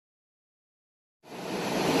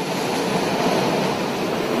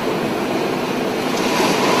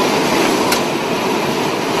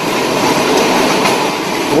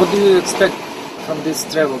do you expect from this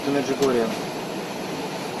travel to Medjugorje?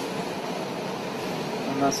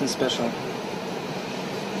 Nothing special.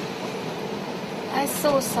 I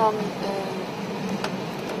saw some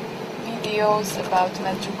videos about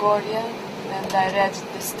Medjugorje, and I read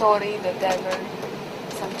the story that there were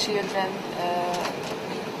some children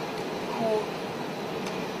who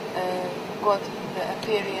got the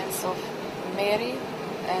appearance of Mary,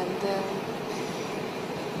 and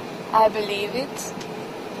I believe it,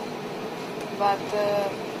 but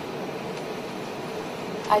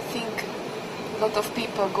I think a lot of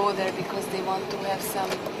people go there because they want to have some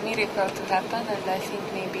miracle to happen, and I think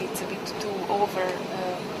maybe it's a bit too over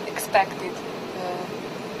expected,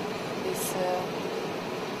 this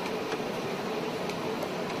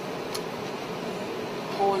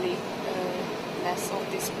holiness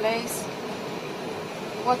of this place.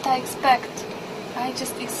 What I expect, I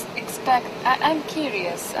just expect. I'm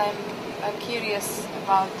curious. I'm curious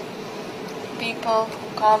about people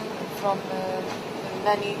who come from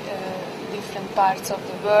many different parts of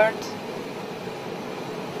the world,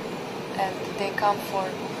 and they come for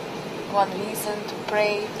one reason, to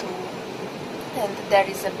pray, and there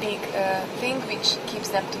is a big thing which keeps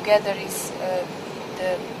them together is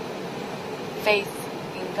the faith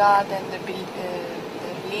in God and the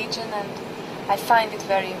religion, and I find it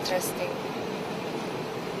very interesting.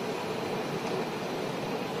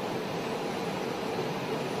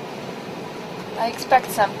 I expect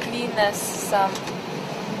some cleanness, some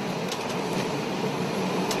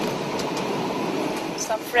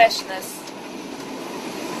freshness,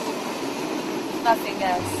 nothing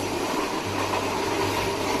else.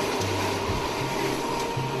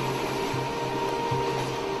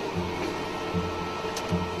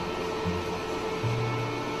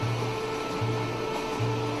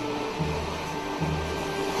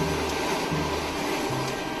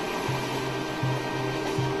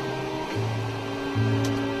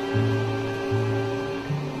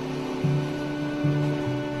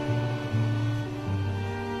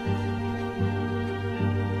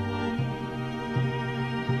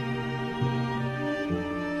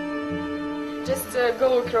 Just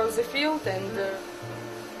go across the field and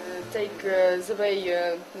take the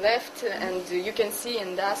way left, and you can see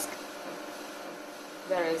and ask.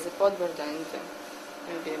 There is a podboard, and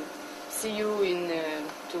maybe see you in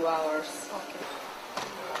 2 hours. Okay.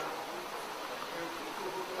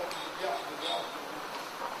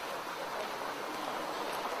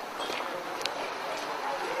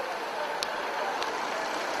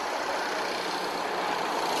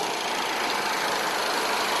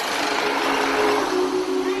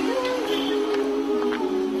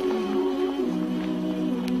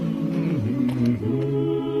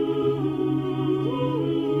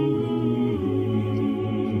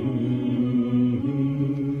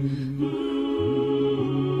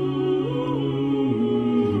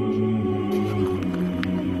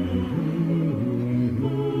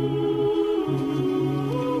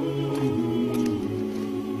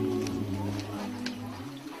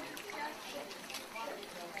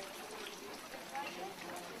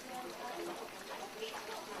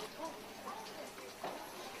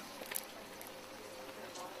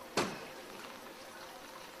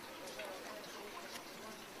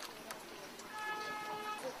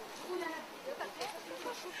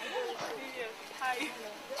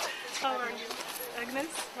 How are you? Agnes?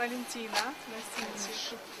 Valentina. Nice to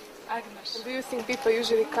meet you. Agnes. Do you think people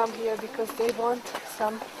usually come here because they want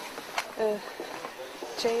some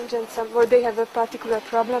change and or they have a particular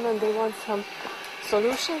problem and they want some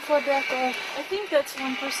solution for that? Or? I think that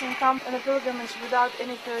when person comes on a pilgrimage without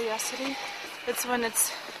any curiosity, it's when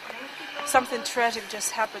it's something tragic just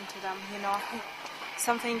happened to them, you know.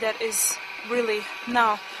 Something that is really,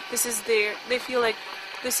 now, they feel like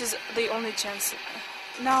this is the only chance.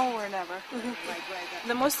 Now or never. Mm-hmm.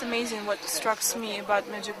 The most amazing, what strikes me about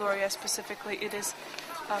Medjugorje specifically, it is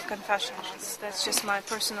confessionals. That's just my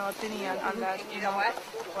personal opinion on that, you know.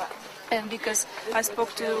 And because I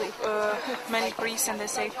spoke to many priests, and they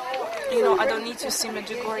say, you know, I don't need to see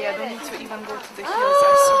Medjugorje, I don't need to even go to the hills.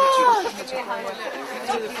 I see the truth of Medjugorje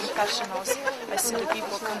through the confessionals. I see the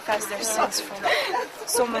people confess their sins from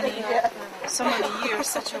so many years,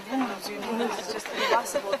 such a wound, you know. It's just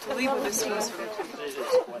impossible to live with this wound.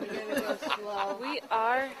 We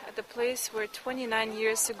are at the place where 29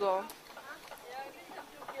 years ago,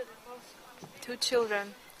 two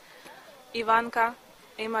children, Ivanka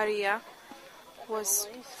and Maria, was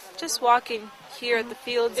just walking here at the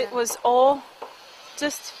fields. It was all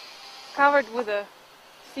just covered with the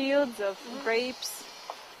fields of grapes,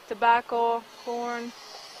 tobacco, corn,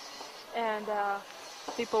 and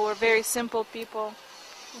people were very simple people.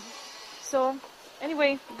 So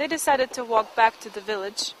Anyway, they decided to walk back to the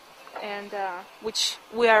village, and which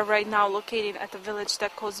we are right now located at a village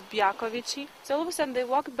that calls Bjakovici. So all of a sudden they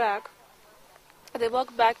walked back. They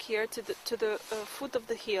walked back here to the foot of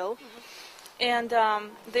the hill, and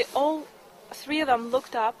they all three of them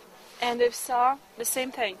looked up, and they saw the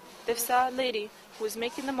same thing. They saw a lady who was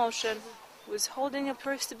making the motion, who was holding a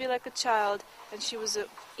purse to be like a child, and she was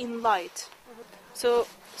in light. So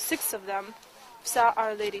 6 of them saw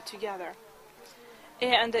Our Lady together,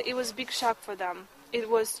 and it was a big shock for them. It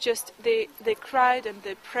was just they cried and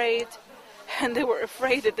they prayed, and they were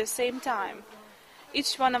afraid at the same time.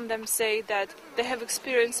 Each one of them say that they have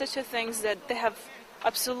experienced such a things that they have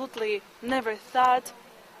absolutely never thought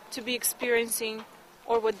to be experiencing,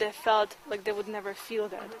 or what they felt like they would never feel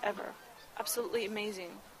that ever. Absolutely amazing.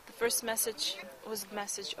 The first message was a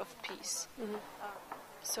message of peace.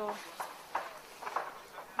 So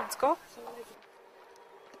let's go.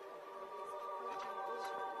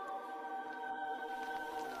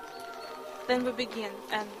 Then we begin,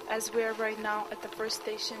 and as we are right now at the first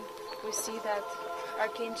station, we see that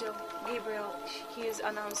Archangel Gabriel, he is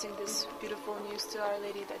announcing this beautiful news to Our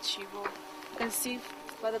Lady that she will conceive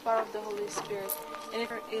by the power of the Holy Spirit, and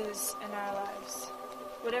whatever is in our lives,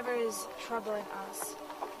 whatever is troubling us,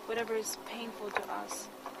 whatever is painful to us,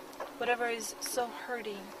 whatever is so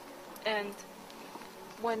hurting, and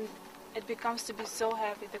when it becomes to be so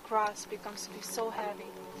heavy, the cross becomes to be so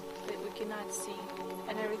heavy that we cannot see,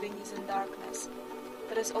 and everything is in darkness.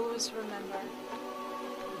 Let us always remember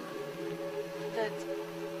that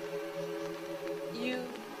you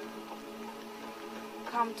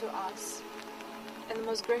come to us in the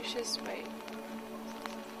most gracious way,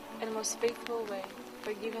 in the most faithful way,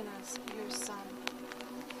 by giving us your Son,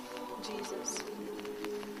 Jesus.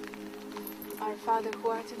 Our Father who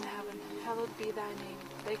art in heaven, hallowed be thy name.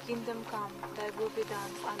 Thy kingdom come, thy will be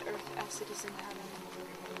done on earth as it is in heaven.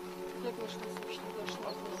 Хлеб наш насущный дашь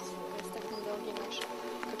нам днес, и оставь нам долги наши,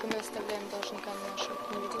 как и мы оставляем должникам нашим.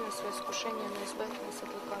 Не веди нас в свое искушение, но избавь нас от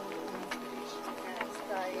лукавого.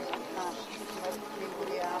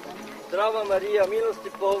 Zdrava Marija, milosti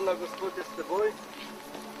polna, Gospod je s teboj,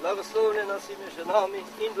 blagoslovljena si med ženami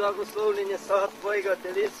in blagoslovljen je sad tvojega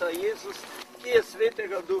telesa, Jezus, ki je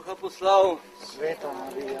svetega duha poslal. Sveta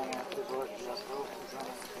Marija, Mati Božja, prosi za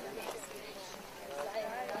nas.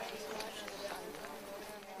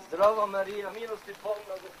 Zdrava Marija, milosti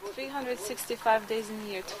polna, Gospod je 365 days in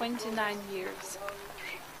a year, 29 years.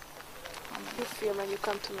 You feel when you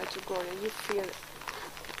come to Medjugorje, you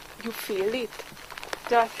feel it.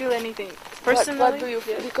 Do I feel anything personally? What do you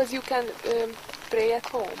feel? Yes. Because you can pray at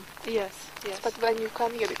home. Yes, yes. But when you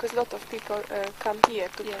come here, because a lot of people come here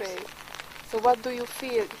to Yes. pray. So what do you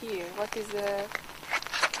feel here? What is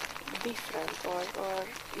different, or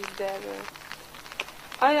is there?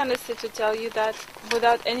 I honestly to tell you that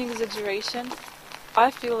without any exaggeration,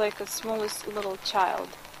 I feel like a smallest little child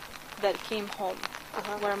that came home,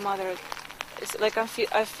 where mother is. Like I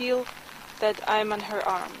feel that I'm on her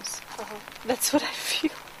arms. That's what I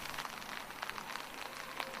feel.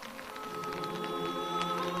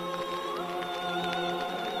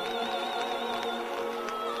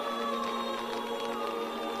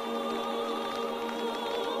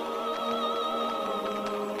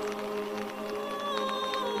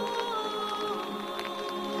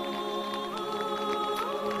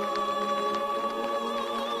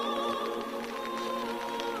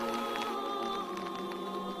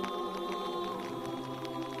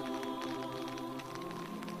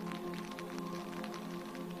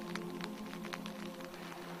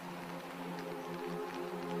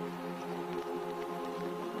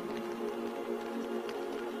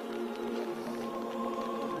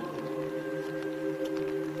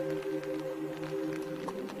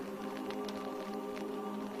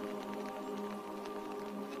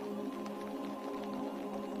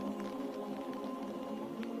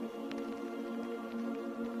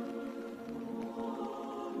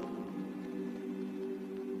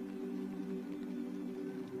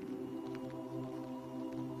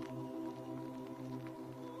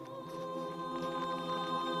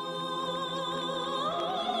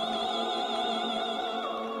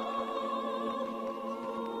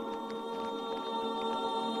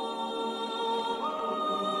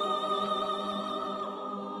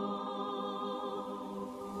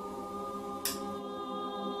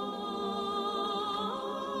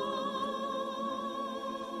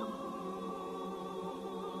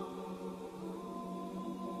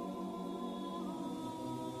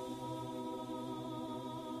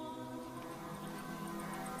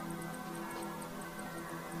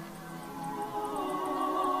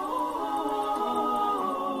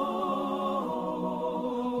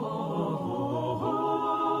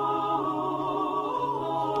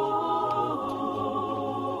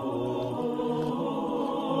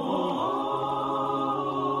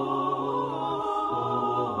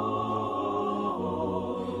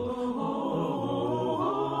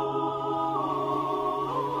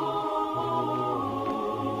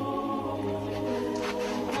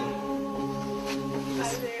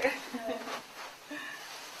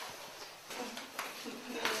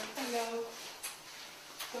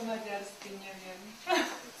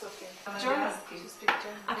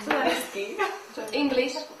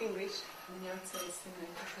 ім'я Отця і Сина і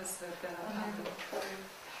Духа Святого. Амінь.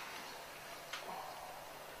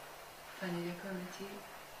 Panie, dziękujemy Ci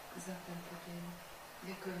za ten tydzień.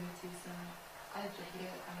 Dziękujemy Ci za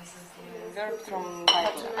Algebra, a za Verb from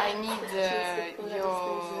Bible. I need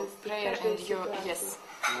your prayer and your yes.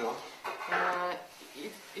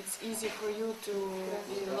 It's easy for you to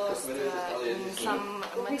be lost in some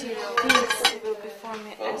material things. Peace will be for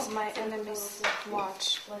me as my enemies watch.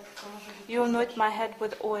 You anoint my head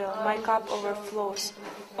with oil, my cup overflows.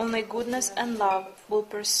 Only goodness and love will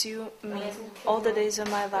pursue me all the days of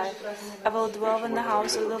my life. I will dwell in the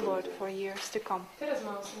house of the Lord for years to come.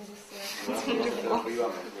 It's beautiful.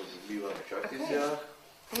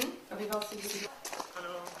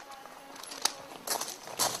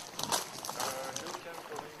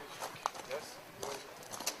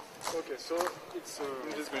 Okay, so it's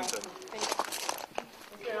just going to.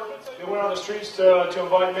 They went on the streets to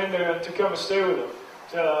invite men to come and stay with them,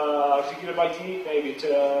 to get a bite to eat, maybe to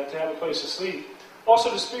have a place to sleep. Also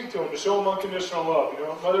to speak to them, to show them unconditional love. You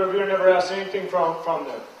know, Mother Revere never asked anything from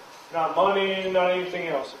them, not money, not anything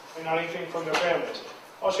else, and not anything from their families.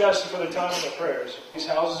 All she asked is for their time and their prayers. These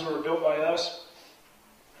houses were built by us.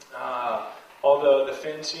 All the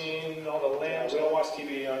fencing, all the lamps. We don't watch TV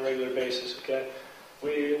on a regular basis. Okay.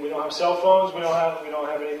 We don't have cell phones, we don't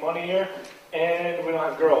have any money here, and we don't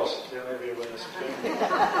have girls.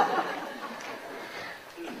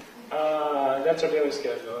 That's our daily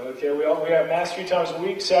schedule. Okay, we have Mass 3 times a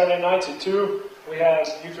week, Saturday nights at 2. We have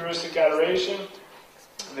Eucharistic adoration.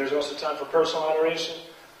 There's also time for personal adoration.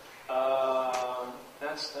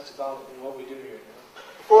 That's about what we do here.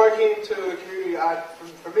 Before I came to the community,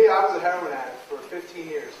 for me, I was a heroin addict for 15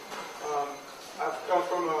 years. I've come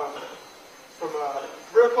from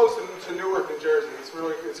real close to Newark, New Jersey. It's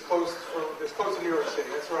close to New York City.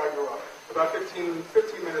 That's where I grew up. About 15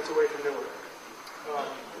 minutes away from Newark.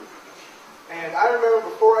 And I remember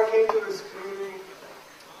before I came to this community,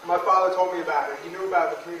 my father told me about it. He knew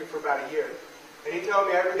about the community for about a year. And he told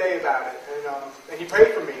me every day about it. And he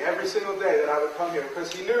prayed for me every single day that I would come here,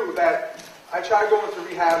 because he knew that I tried going to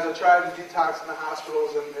rehabs, I tried to detox in the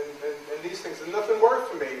hospitals and these things, and nothing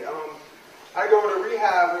worked for me. I go to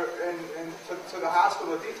rehab and to the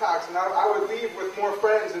hospital to detox, and I would leave with more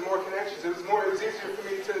friends and more connections. It was easier for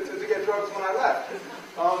me to get drugs when I left.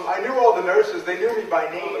 I knew all the nurses; they knew me by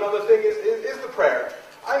name. Another thing is the prayer.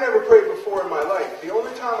 I never prayed before in my life. The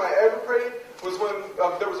only time I ever prayed was when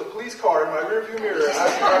there was a police car in my rearview mirror, and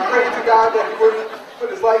I prayed to God that He wouldn't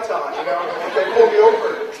put His lights on, and they pulled me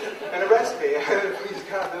over and arrest me. Please,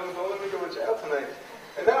 God, don't let me go to jail tonight.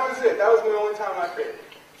 And that was it. That was the only time I prayed.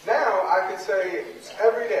 Now I can say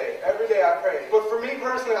every day I pray. But for me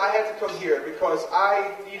personally, I had to come here because I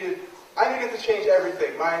needed to change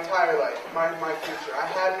everything, my entire life, my future. I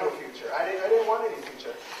had no future. I didn't want any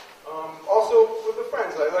future. Also with the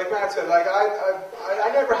friends, like Matt said, I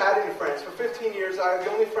never had any friends for 15 years. The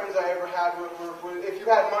only friends I ever had were if you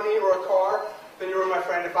had money or a car, then you were my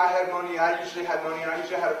friend. If I had money, I usually had money, and I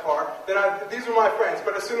usually had a car. Then these were my friends.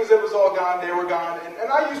 But as soon as it was all gone, they were gone. And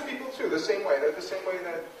I use people too the same way. They're the same way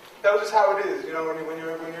that was just how it is. When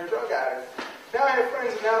you're a drug addict. Now I have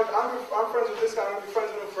friends, and now I'm friends with this guy. I'm going to be friends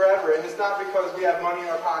with him forever. And it's not because we have money in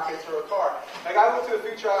our pockets or a car. Like I look to the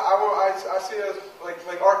future, I see us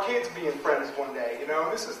like our kids being friends one day.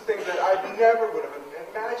 This is things that I never would have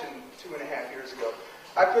imagined 2.5 years ago.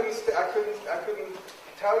 I couldn't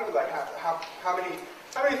tell you how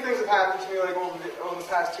many things have happened to me over the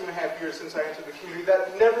past 2.5 years since I entered the community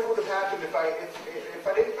that never would have happened if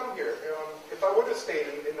I didn't come here. If I would have stayed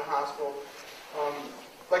in the hospital,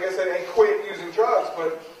 like I said, and quit using drugs,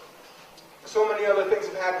 but so many other things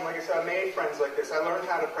have happened. Like I said, I made friends like this. I learned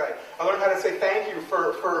how to pray. I learned how to say thank you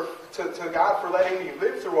to God for letting me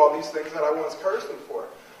live through all these things that I once cursed Him for.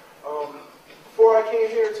 Before I came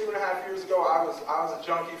here 2.5 years ago, I was a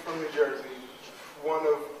junkie from New Jersey. One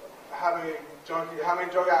of how many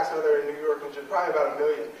drug addicts are there in New York? Probably about 1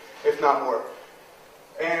 million, if not more.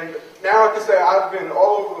 And now I can say I've been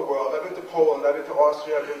all over the world. I've been to Poland, I've been to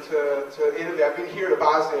Austria, I've been to Italy, I've been here to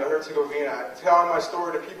Bosnia, Herzegovina, telling my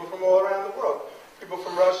story to people from all around the world. People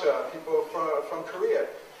from Russia, people from Korea.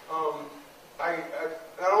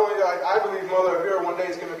 I believe Mother Revere one day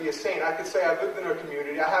is going to be a saint. I could say I lived in her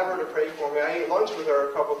community. I have her to pray for me. I ate lunch with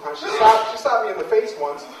her a couple of times. She slapped me in the face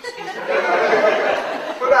once,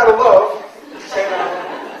 but out of love. And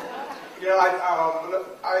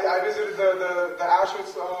I visited the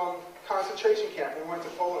Auschwitz concentration camp. We went to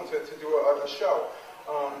Poland to do a show.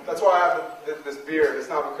 That's why I have this beard. It's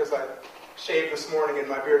not because I shaved this morning and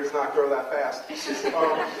my beard does not grow that fast. Because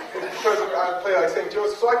I play like St.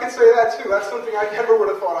 Joseph. So I can say that too. That's something I never would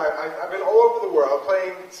have thought. I've been all over the world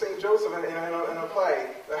playing St. Joseph in a play.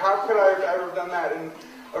 How could I have ever done that in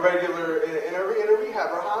a regular, in a rehab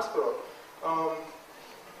or a hospital?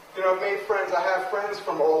 I've made friends. I have friends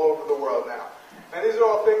from all over the world now. And these are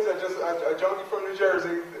all things that just a junkie from New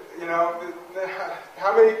Jersey,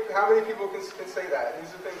 how many people can say that? These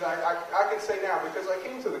are things I can say now because I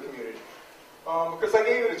came to the community, because I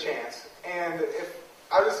gave it a chance. And if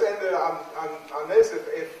I just ended on this,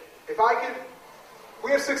 if I could,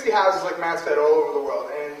 we have 60 houses like Matt said all over the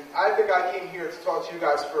world, and I think I came here to talk to you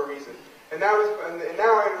guys for a reason. And now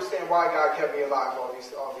I understand why God kept me alive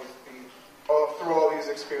through all these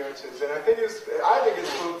experiences. And I think it's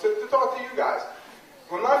cool to talk to you guys.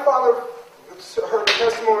 When my father heard the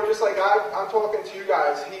testimony, just like I'm talking to you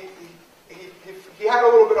guys, he had a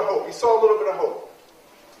little bit of hope. He saw a little bit of hope.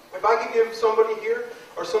 If I could give somebody here,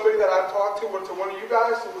 or somebody that I've talked to, or to one of you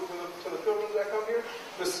guys, to the pilgrims that come here,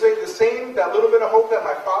 that little bit of hope that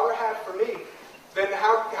my father had for me, then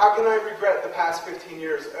how can I regret the past 15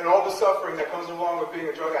 years and all the suffering that comes along with being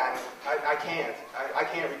a drug addict? I can't. I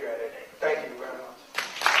can't regret it. Thank you very much.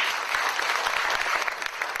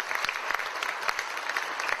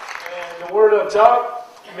 And the word up top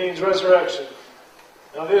means resurrection.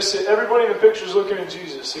 Now everybody in the picture is looking at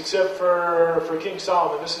Jesus, except for King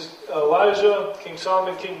Solomon. This is Elijah, King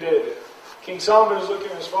Solomon, King David. King Solomon is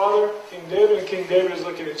looking at his father, King David, and King David is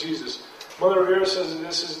looking at Jesus. Mother Revere says that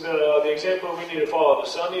this is the example we need to follow. The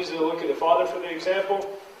son needs to look at the father for the example,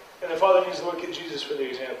 and the father needs to look at Jesus for the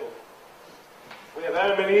example. We have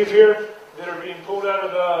Adam and Eve here that are being pulled out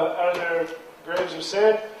of their graves of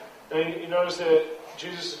sin. And you notice that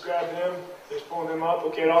Jesus is grabbing them, he's pulling them up.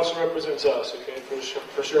 Okay, it also represents us. Okay,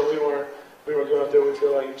 for sure we were going up there. We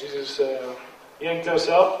feel like Jesus yanked us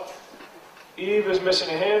up. Eve is missing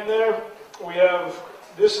a hand there. We have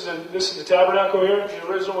this is the tabernacle here. The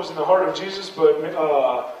original was in the heart of Jesus, but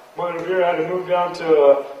Mother Revere had to move down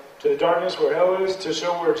to the darkness where hell is to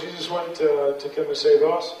show where Jesus went to come and save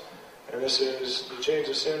us. And this is the chains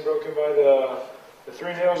of sin broken by the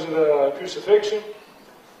 3 nails of the crucifixion.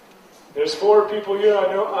 There's 4 people here.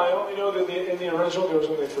 I only know that in the original there was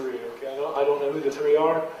only 3. Okay, I don't know who the 3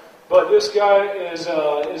 are. But this guy is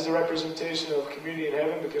the representation of community in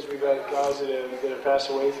heaven, because we've had guys that have passed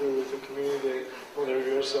away through the community that Mother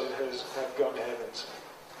Revere said have gone to heaven. So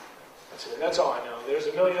that's it. That's all I know. There's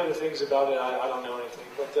a million other things about it. I don't know anything.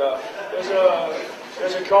 But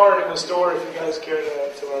there's a card in the store if you guys care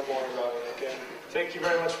to learn more about it. Okay. Thank you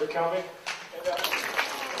very much for coming.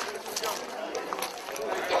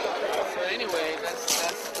 So anyway, that's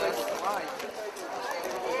why.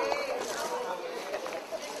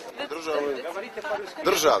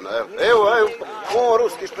 Državna, evo, on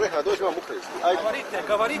ruski špreha, dođi vam ukrajinski.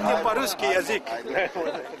 Govorite по-ruski jezik.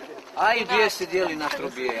 Aj, gdje se dijeli na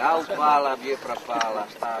trubije, a upala, gdje propala,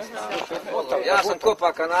 šta. Ja sam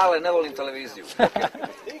kopa kanale, ne volim televiziju.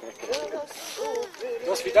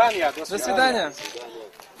 Do svidanja. Do svidanja.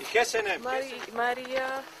 I Hesene.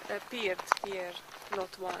 Maria appeared here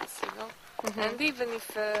not once, and even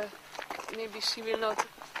if maybe she will not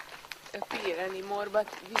appear anymore, but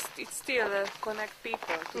it still connect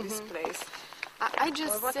people to this place. I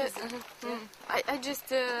just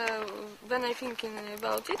when I thinking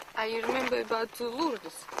about it, I remember about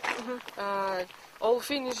Lourdes. All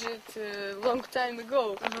finished long time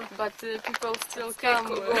ago, but people still come.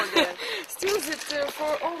 Still that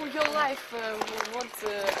for all your life,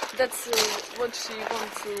 that's what she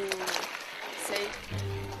wants to say.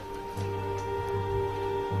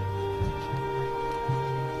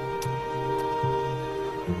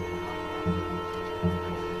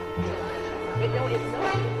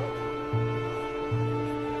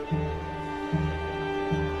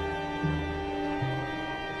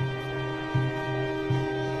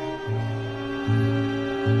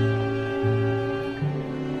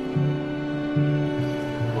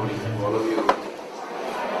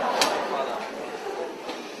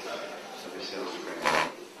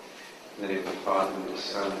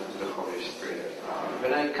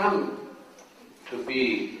 When I come to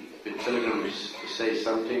be with pilgrims to say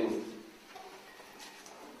something,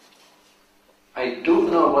 I do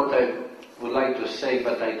know what I would like to say,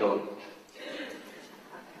 but I don't.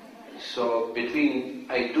 So between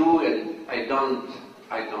I do and I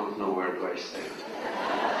don't know where do I say.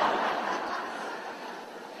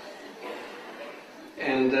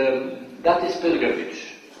 And that is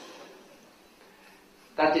pilgrimage.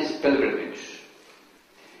 That is pilgrimage.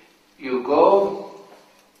 You go,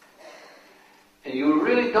 and you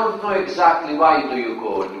really don't know exactly why do you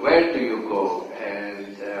go and where do you go,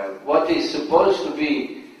 and what is supposed to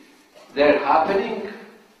be there happening,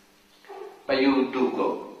 but you do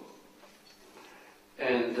go.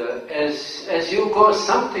 And as you go,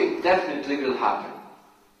 something definitely will happen.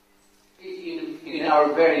 In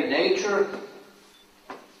our very nature,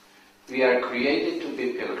 we are created to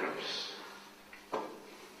be pilgrims.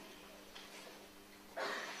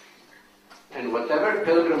 And whatever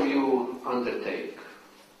pilgrim you undertake,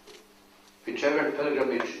 whichever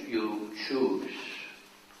pilgrimage you choose,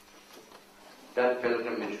 that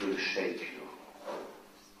pilgrimage will shape you.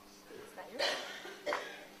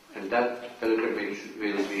 And that pilgrimage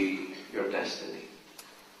will be your destiny.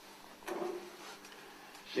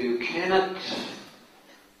 So you cannot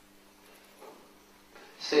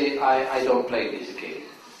say, I don't play this game.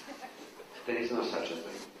 There is no such a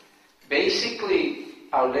thing. Basically,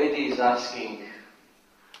 Our Lady is asking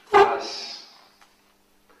us,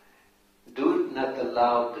 do not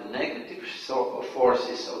allow the negative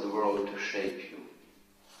forces of the world to shape you.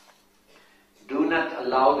 Do not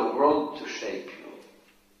allow the world to shape you.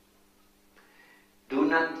 Do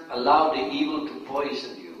not allow the evil to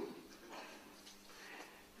poison you.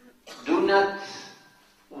 Do not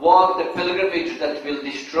walk the pilgrimage that will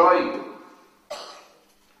destroy you.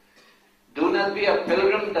 Do not be a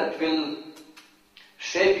pilgrim that will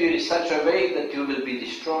shape you in such a way that you will be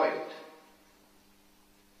destroyed.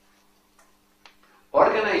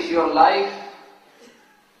 Organize your life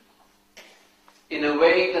in a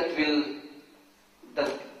way that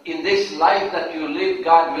in this life that you live,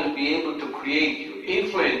 God will be able to create you,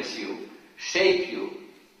 influence you, shape you,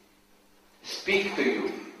 speak to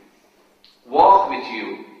you, walk with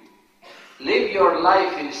you. Live your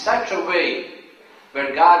life in such a way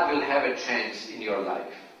where God will have a chance in your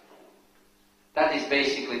life. That is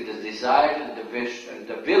basically the desire and the wish and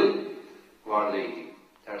the will of Our Lady.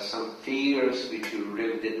 There are some fears which you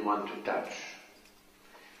really didn't want to touch.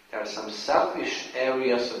 There are some selfish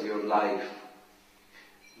areas of your life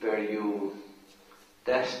where you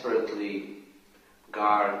desperately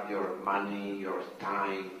guard your money, your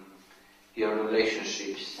time, your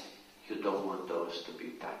relationships. You don't want those to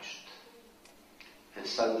be touched. And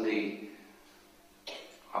suddenly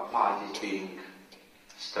a pot is being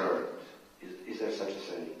stirred. Is there such a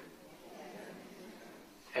thing?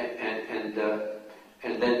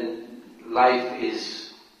 And then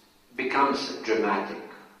life becomes dramatic.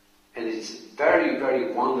 And it's very,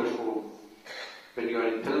 very wonderful when you're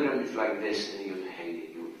in pilgrimage like this and you hate it,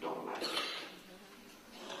 you don't like it.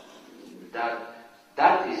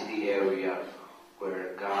 That is the area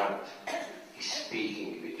where God is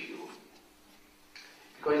speaking with you.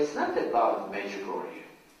 Because it's not about Medjugorje.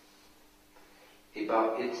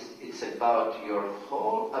 It's about your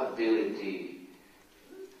whole ability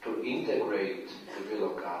to integrate the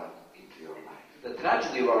will of God into your life. The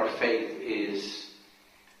tragedy of our faith is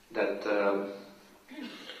that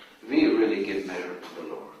we really give measure to the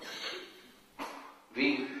Lord.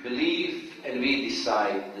 We believe and we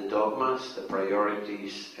decide the dogmas, the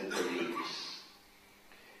priorities and beliefs.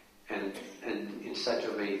 And in such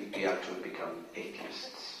a way we actually become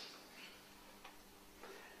atheists.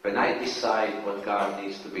 When I decide what God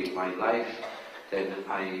needs to be in my life, then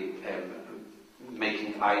I am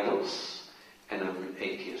making idols and I'm an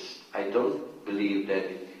atheist. I don't believe that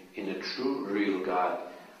in a true, real God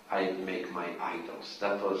I make my idols.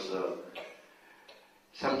 That was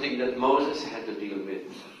something that Moses had to deal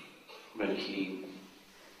with when he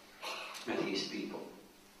met his people.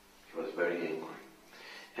 He was very angry.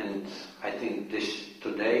 And I think this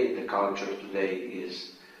today, the culture today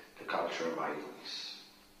is the culture of idols,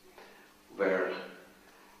 where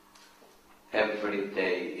every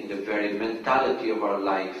day, in the very mentality of our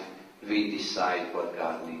life, we decide what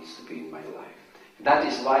God needs to be in my life. That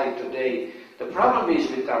is why today, the problem is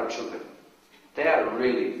with our children. They are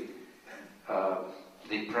really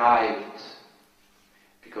deprived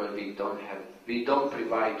because we don't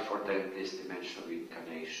provide for them this dimension of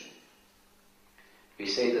incarnation. We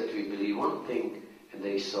say that we believe one thing and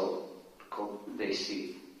they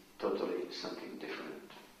see totally something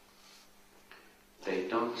different. They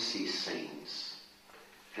don't see saints,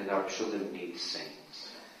 and our children need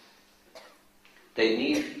saints. They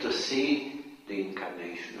need to see the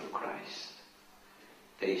incarnation of Christ.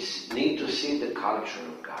 They need to see the culture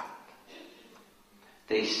of God.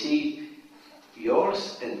 They see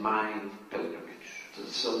yours and mine pilgrimage.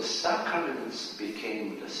 So the sacraments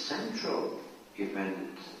became the central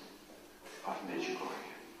event of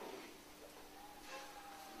Medjugorje.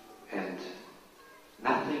 And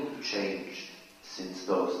nothing changed since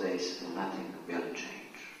those days, and nothing will change.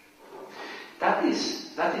 That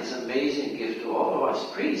is amazing gift to all of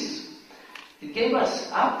us priests. It gave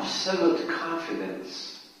us absolute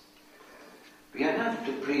confidence We are not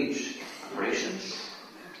to preach apparitions,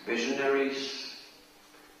 visionaries,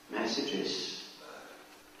 messages.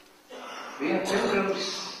 We are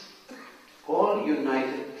pilgrims, all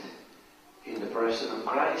united in the person of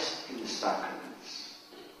Christ in the sacraments.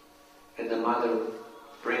 And the Mother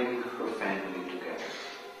brings her family together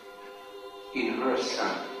in her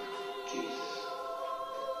Son, Jesus.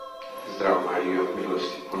 Zdravo Mario,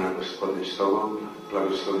 milosti puna Gospodin s tobom,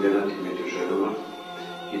 blagoslovljena ti među ženama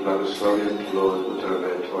i blagoslovljen plod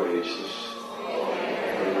utrobe tvoje, Isus.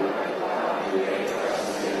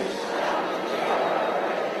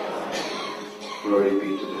 Glory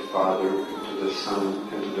be to the Father, and to the Son,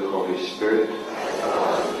 and to the Holy Spirit.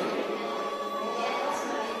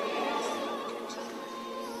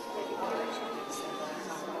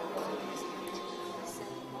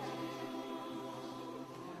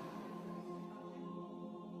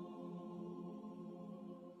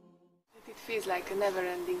 It feels like a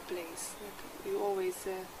never-ending place. You always,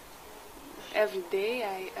 every day,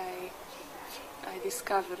 I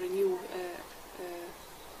discover a new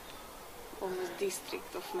almost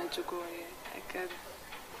district of Medjugorje, like a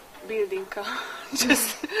building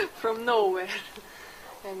just from nowhere.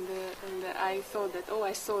 And I thought that,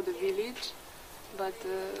 I saw the village, but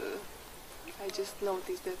I just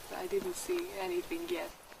noticed that I didn't see anything yet.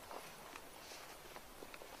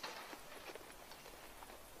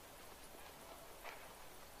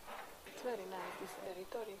 It's very nice, this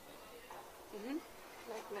territory.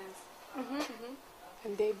 Like nice.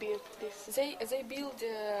 And they built this. They build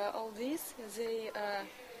all this.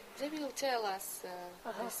 They will tell us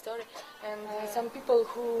the story. And some people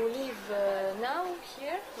who live now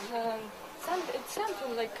here, it's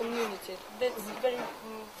something like community. That's very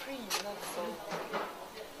free, not so.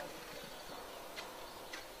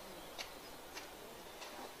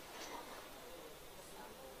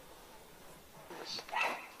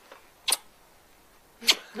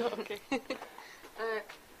 Okay.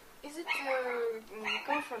 Is it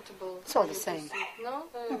comfortable? It's all the same. No?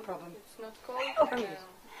 No problem. It's not cold? Open it.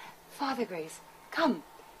 Father Grace, come.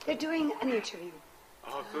 They're doing an interview.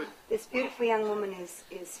 Oh, good. This beautiful young woman is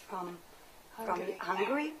from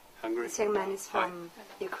Hungary. This young man is from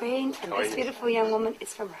Ukraine. And this beautiful young woman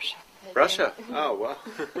is from Russia. Russia? Oh, wow.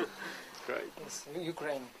 Great. Yes,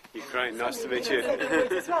 Ukraine. Ukraine, nice to meet you.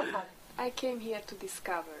 I came here to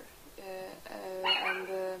discover. And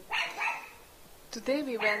today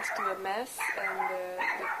we went to a mass, and the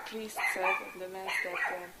priest said in the mass that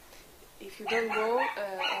if you don't go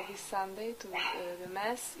every Sunday to the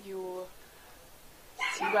mass, you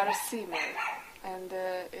are a sinner, and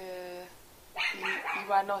you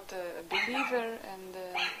are not a believer, and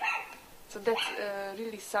so that's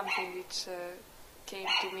really something which came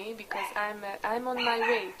to me, because I'm on my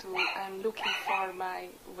way to, I'm looking for my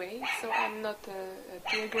way, so I'm not a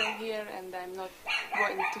pilgrim here, and I'm not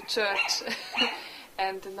going to church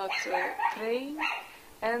and not praying,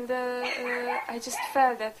 and I just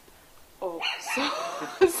felt that, so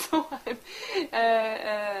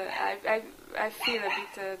I feel a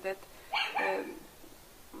bit that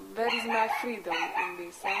where is my freedom in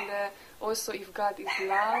this, and also if God is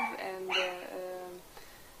love, and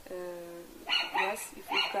yes, if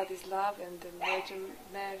God is love, and the Virgin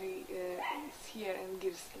Mary is here and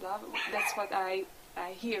gives love, that's what I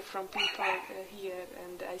hear from people here,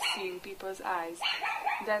 and I see in people's eyes.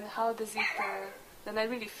 Then how does it? Then I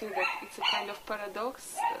really feel that it's a kind of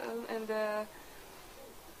paradox, and I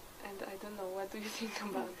don't know. What do you think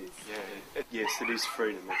about this? Yeah, yes, it is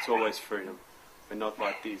freedom. It's always freedom. We're not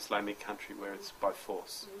like the Islamic country where it's by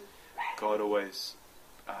force. God always,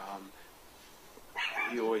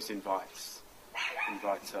 He always invites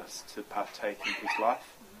us to partake in His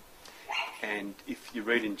life. And if you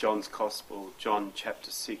read in John's Gospel, John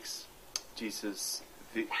chapter 6, Jesus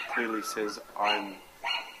clearly says, I'm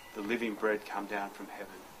the living bread come down from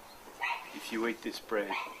heaven. If you eat this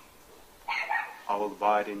bread, I will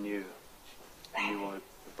abide in you, and you will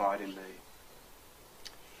abide in me.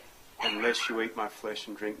 Unless you eat my flesh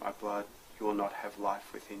and drink my blood, you will not have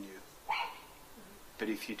life within you. But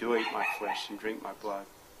if you do eat my flesh and drink my blood,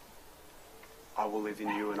 I will live in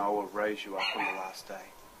you, and I will raise you up on the last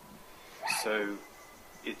day. So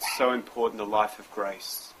it's so important, the life of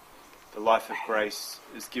grace. The life of grace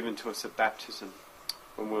is given to us at baptism.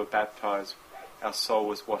 When we were baptized, our soul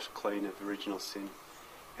was washed clean of original sin,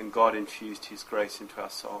 and God infused His grace into our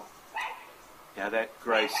soul. Now that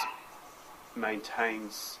grace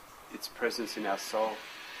maintains its presence in our soul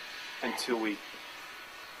until we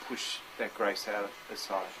push that grace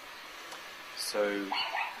aside. So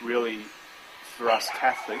really, for us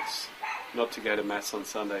Catholics, not to go to Mass on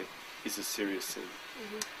Sunday is a serious sin.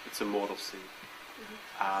 It's a mortal sin.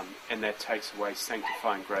 and that takes away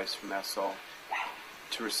sanctifying grace from our soul.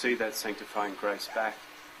 To receive that sanctifying grace back,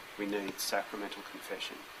 we need sacramental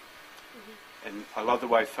confession. And I love the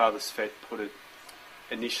way Father Svet put it.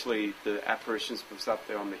 Initially, the apparitions was up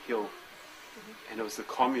there on the hill, and it was the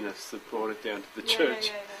communists that brought it down to the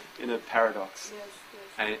church in a paradox.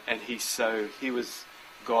 And he was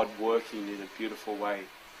God working in a beautiful way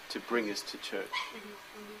to bring us to church.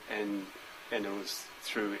 And it was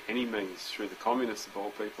through any means, through the communists of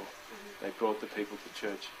all people, they brought the people to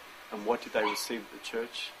church. And what did they receive at the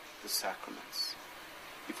church? The sacraments.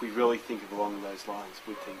 If we really think of along those lines,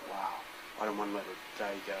 we think, wow, I don't want to let a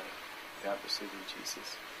day go without receiving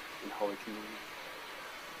Jesus in Holy Communion.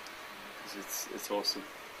 Because it's awesome.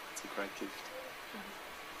 It's a great gift.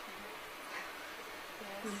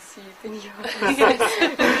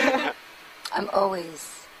 I'm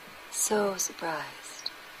always so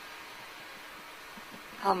surprised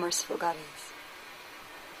how merciful God is.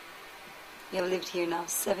 We have lived here now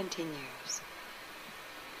 17 years.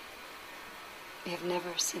 We have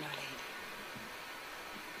never seen Our Lady.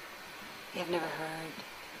 We have never heard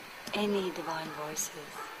any divine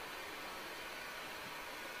voices.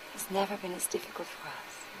 It's never been as difficult for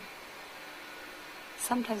us.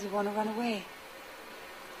 Sometimes we want to run away.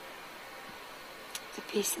 The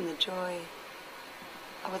peace and the joy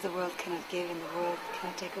of what the world cannot give and the world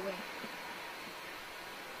cannot take away.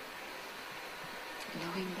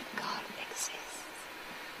 Knowing that God exists.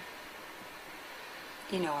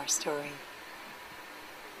 You know our story.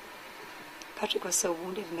 Patrick was so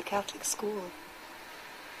wounded in the Catholic school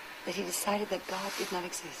that he decided that God did not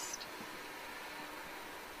exist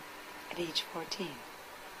at age 14.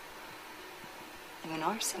 And when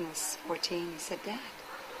our son was 14, he said, "Dad,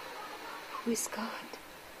 who is God?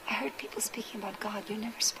 I heard people speaking about God. You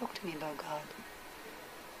never spoke to me about God."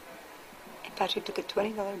 And Patrick took a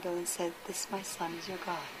 $20 bill and said, "This, my son, is your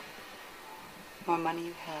God. The more money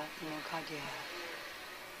you have, the more God you have.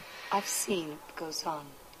 I've seen what goes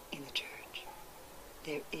on in the church.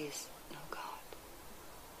 There is no God."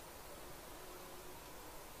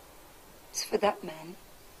 So for that man,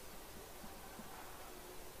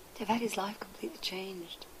 to have had his life completely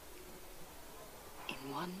changed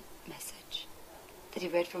in one message that he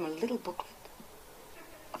read from a little booklet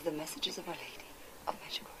of the messages of Our Lady of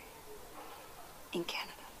Medjugorje in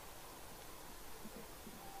Canada.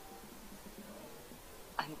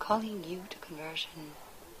 I'm calling you to conversion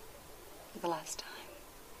for the last time.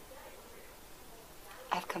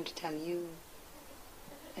 I've come to tell you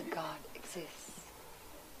that God exists.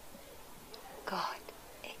 God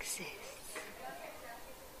exists.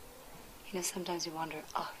 You know, sometimes you wonder,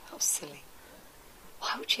 oh, how silly.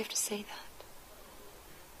 Why would she have to say that?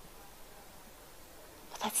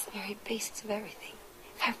 Well, that's the very basis of everything.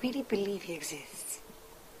 If I really believe He exists,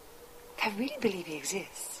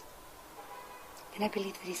 then I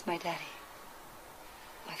believe that He's my daddy,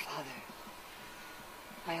 my father,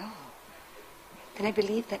 my all. Then I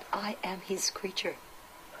believe that I am His creature.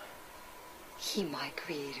 He my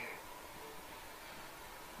creator.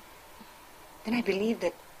 Then I believe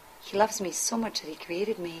that He loves me so much that He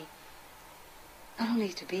created me not only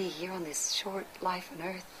to be here on this short life on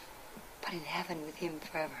earth, but in heaven with Him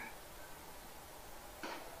forever.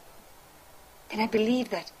 Then I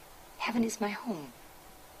believe that heaven is my home.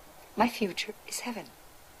 My future is heaven.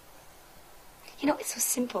 You know, it's so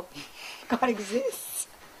simple. God exists.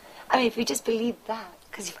 I mean, if we just believe that,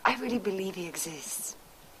 because if I really believe He exists,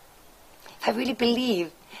 if I really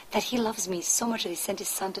believe that He loves me so much that He sent His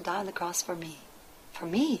Son to die on the cross for me, for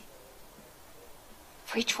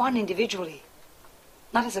each one individually,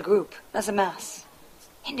 not as a group, not as a mass,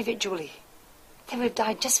 individually, they would have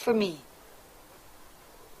died just for me,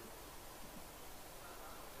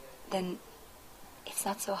 then it's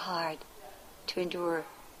not so hard to endure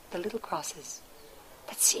the little crosses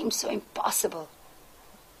that seem so impossible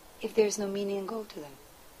if there's no meaning and goal to them.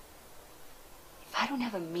 If I don't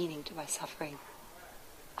have a meaning to my suffering,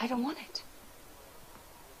 I don't want it.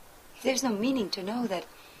 If there's no meaning to know that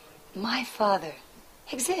my Father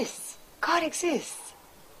exists, God exists,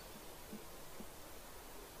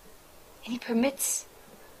 and He permits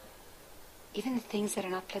even the things that are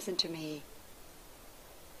not pleasant to me,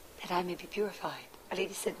 that I may be purified. Our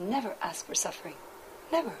Lady said, never ask for suffering.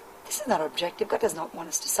 Never. This is not our objective. God does not want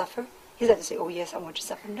us to suffer. He doesn't say, oh yes, I want you to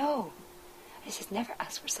suffer. No. He says, never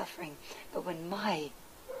ask for suffering. But when my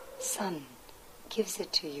Son gives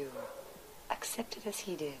it to you, accept it as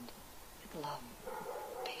He did, with love,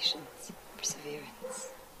 patience,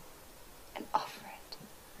 perseverance, and offer it.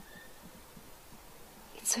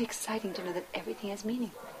 It's so exciting to know that everything has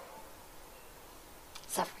meaning.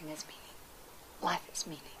 Suffering has meaning. Life has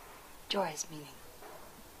meaning. Joy has meaning.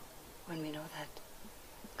 when we know that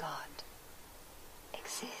God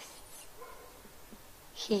exists.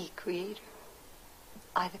 He, creator,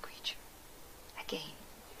 I, the creature. Again,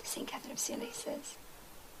 St. Catherine of Siena says,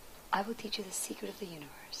 I will teach you the secret of the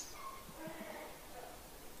universe.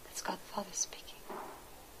 That's God the Father speaking.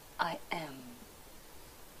 I am,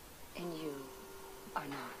 and you are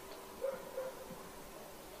not.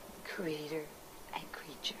 Creator and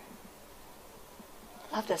creature.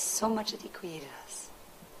 Loved us so much that he created us.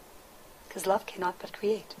 Because love cannot but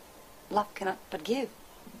create. Love cannot but give.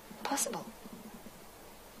 Impossible.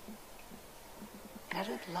 And out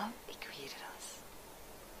of love, he created us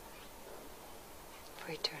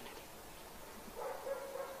for eternity.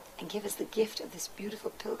 And give us the gift of this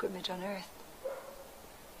beautiful pilgrimage on earth.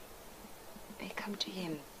 May come to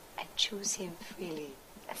him and choose him freely.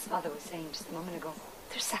 As Father was saying just a moment ago,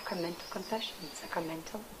 there's sacramental confession.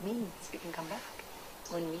 Sacramental means we can come back.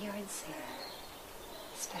 When we are in sin,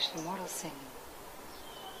 especially mortal sin,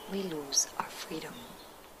 we lose our freedom.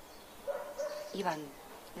 Ivan,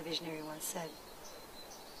 the visionary, once said,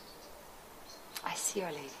 I see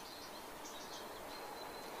Our Lady,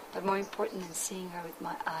 but more important than seeing her with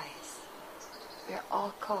my eyes, we are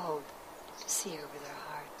all called to see her with our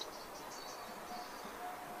heart.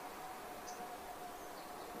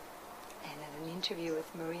 And in an interview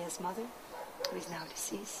with Maria's mother, who is now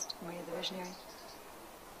deceased, Maria the Visionary,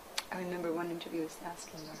 I remember one interviewer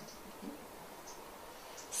asking her,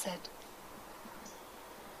 said,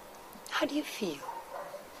 how do you feel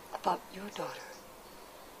about your daughter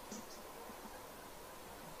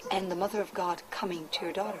and the Mother of God coming to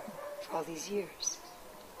your daughter for all these years?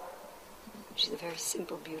 She's a very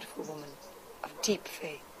simple, beautiful woman of deep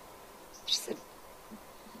faith. She said,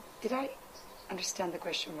 did I understand the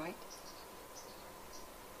question right?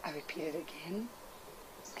 I repeated again,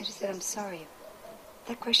 and she said, I'm sorry.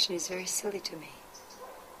 That question is very silly to me.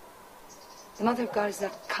 The Mother of God is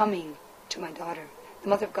not coming to my daughter. The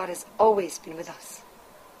Mother of God has always been with us.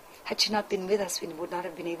 Had she not been with us, we would not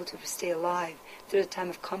have been able to stay alive through the time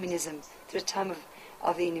of communism, through the time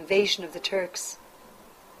of the invasion of the Turks.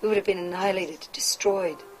 We would have been annihilated,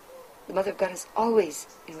 destroyed. The Mother of God has always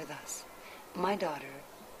been with us. My daughter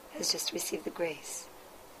has just received the grace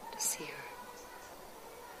to see her.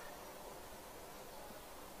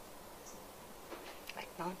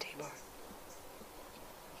 Mount Tabor,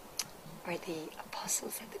 where the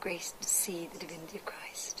apostles had the grace to see the divinity of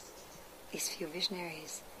Christ. These few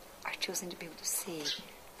visionaries are chosen to be able to see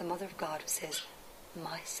the Mother of God who says,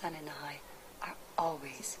 my son and I are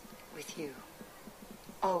always with you.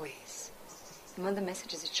 Always. And one of the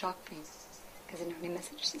messages that shocked me, because in her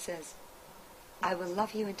message she says, I will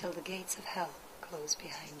love you until the gates of hell close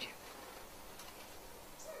behind you.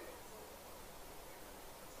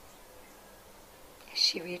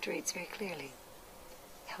 She reiterates very clearly,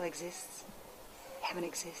 hell exists, heaven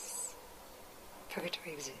exists,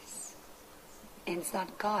 purgatory exists. And it's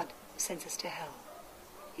not God who sends us to hell.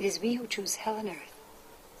 It is we who choose hell and earth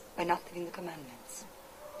by not living the commandments,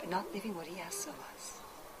 by not living what he asks of us.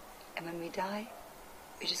 And when we die,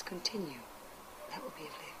 we just continue. That will be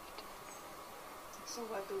lived. So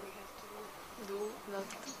what do we have to do?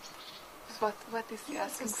 What is he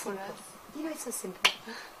asking for us? You know, it's so simple.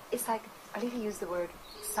 It's like, I really use the word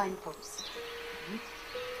signpost.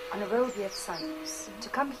 On a road we have signposts. To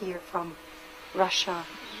come here from Russia,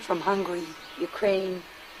 from Hungary, Ukraine,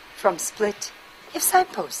 from Split, you have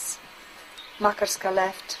signposts. Makarska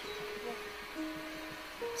left,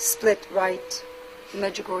 Split right,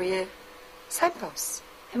 Medjugorje, signposts.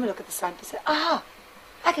 And we look at the signpost and say, aha,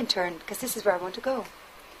 I can turn because this is where I want to go.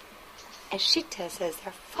 And Shita says there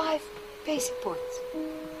are 5 basic points.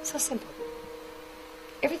 So simple.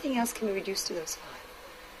 Everything else can be reduced to those 5.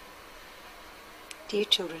 Dear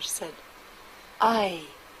children, she said, I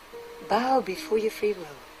bow before your free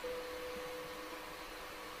will.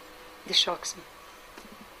 This shocks me.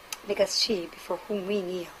 Because she, before whom we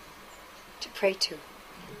kneel to pray to,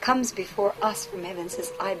 comes before us from heaven and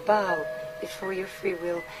says, I bow before your free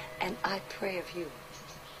will and I pray of you.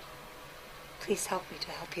 Please help me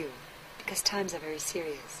to help you, because times are very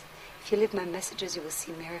serious. If you live my messages, you will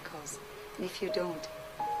see miracles. And if you don't,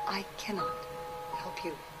 I cannot help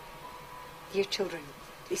you. Dear children,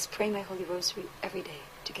 please pray my Holy Rosary every day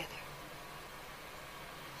together.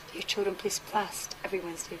 Dear children, please fast every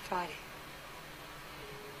Wednesday and Friday.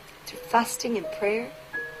 Through fasting and prayer,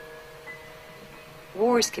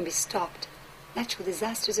 wars can be stopped, natural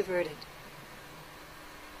disasters averted.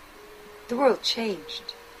 The world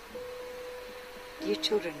changed. Dear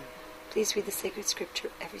children, please read the sacred scripture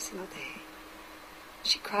every single day.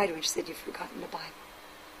 She cried when she said, you've forgotten the Bible,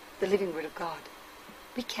 the living word of God.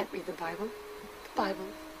 We can't read the Bible. The Bible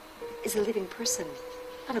is a living person,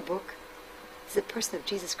 not a book. It's the person of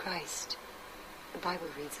Jesus Christ. The Bible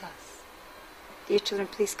reads us. Dear children,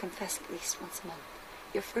 please confess at least once a month.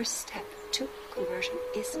 Your first step to conversion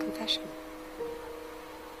is confession.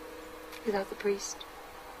 Without the priest,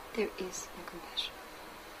 there is no confession.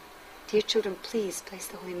 Dear children, please place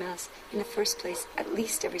the Holy Mass in the first place at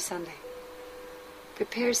least every Sunday.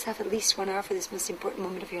 Prepare yourself at least 1 hour for this most important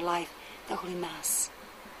moment of your life, the Holy Mass,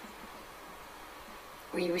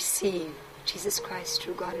 where you receive Jesus Christ,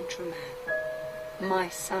 true God and true man, my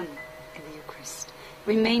Son in the Eucharist.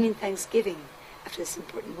 Remain in thanksgiving after this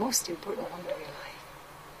important, most important moment of your life,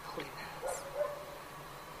 the Holy Mass.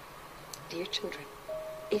 Dear children,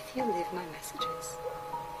 if you live my messages,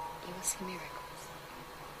 you will see miracles.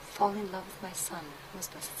 Fall in love with my Son, the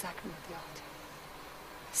most blessed sacrament of the altar.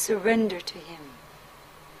 Surrender to him.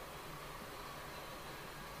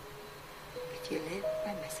 If you live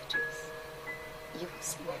my messages, you will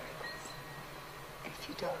see miracles. And if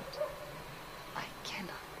you don't, I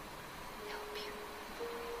cannot help you.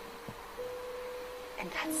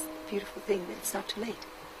 And that's the beautiful thing, that it's not too late.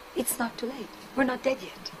 It's not too late. We're not dead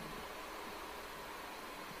yet.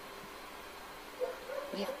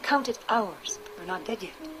 We have counted hours, but we're not dead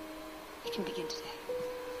yet. We can begin today.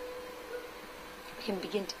 We can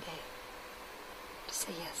begin today to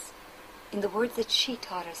say yes. In the words that she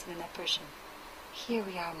taught us in an apparition, here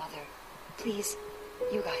we are, Mother. Please,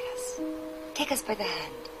 you guide us. Take us by the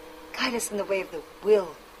hand. Guide us in the way of the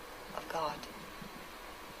will of God.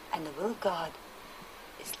 And the will of God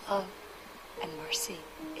is love and mercy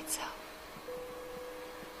itself.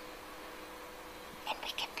 And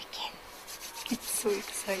we can begin. It's so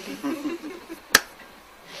exciting.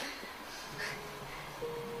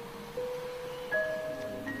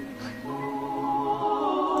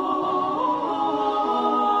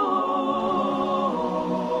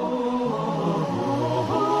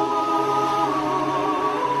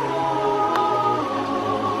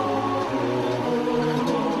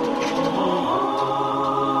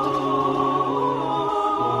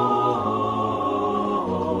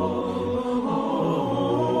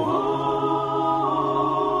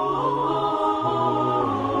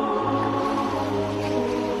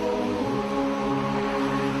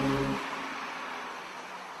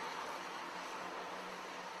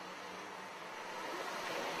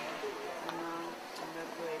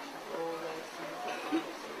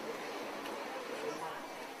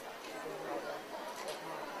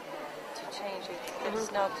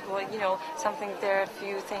 Something, there are a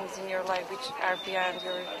few things in your life which are beyond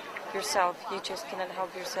yourself. You just cannot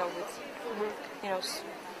help yourself with,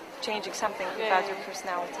 changing something about your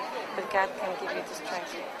personality. But God can give you the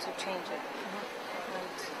strength to change it.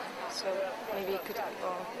 And so maybe you could,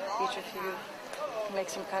 each of you, make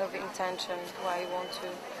some kind of intention why you want to,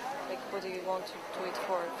 what do you want to do it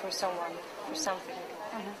for someone, for something.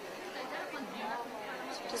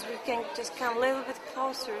 Just we can just come a little bit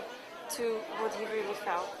closer to what he really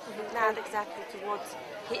felt, not exactly to what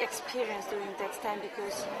he experienced during that time,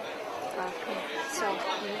 because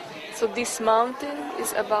so this mountain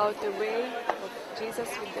is about the way of Jesus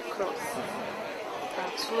with the cross.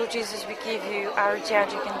 So Lord Jesus, we give you our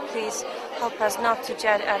judging, and please help us not to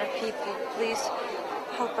judge other people. Please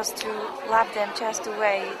help us to love them just the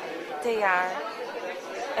way they are,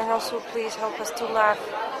 and also please help us to love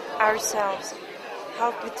ourselves.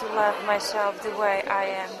 Help me to love myself the way I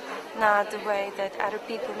am, not the way that other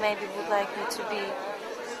people maybe would like me to be,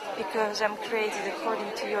 because I'm created according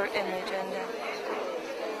to your image, and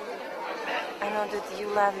I know that you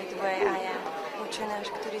love me the way I am. Oče náš,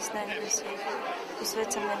 ktorý si na nebesiach,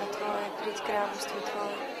 posväť sa meno Tvoje, príď kráľovstvo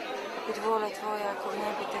Tvoje, buď vôľa Tvoja ako v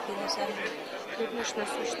nebi, tak i na zemi. Хлеб наш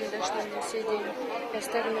насущный дашь нам на сей день, и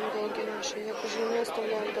остави нам долги наши, яко же мы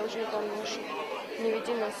оставляем должникам нашим. Не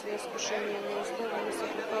веди нас в искушение, но избави нас от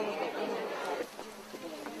лукавого.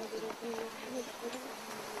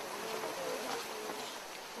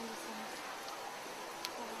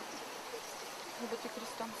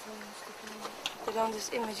 That on this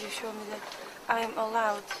image you show me that I am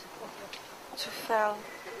allowed to fail,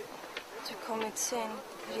 to commit sin,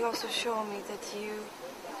 but you also show me that you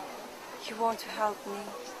want to help me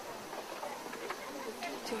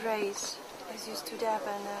to raise, as you stood up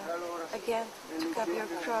and again took up your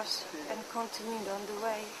cross and continued on the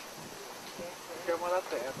way.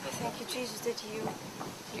 I thank you, Jesus, that you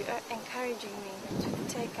are encouraging me to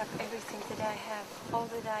take up everything that I have, all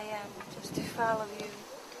that I am, just to follow you.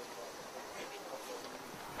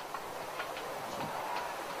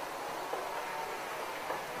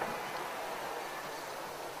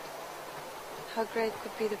 How great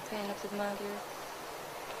could be the pain of the mother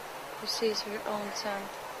who sees her own son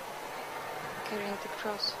carrying the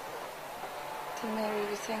cross. Mother Mary,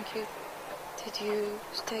 we thank you that you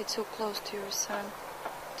stayed so close to your son,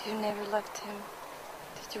 that you never left him,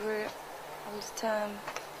 that you were all the time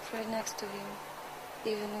right next to him,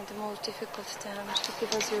 even in the most difficult times.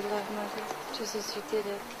 Give us your love, Mother, just as you did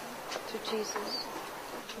it to Jesus.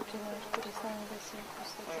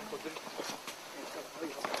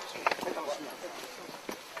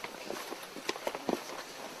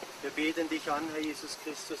 Wir beten dich an, Herr Jesus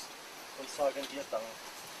Christus, und sagen dir Dank.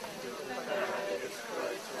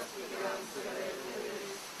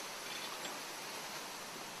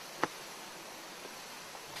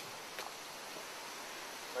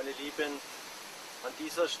 Meine Lieben, an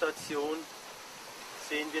dieser Station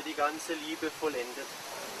sehen wir die ganze Liebe vollendet.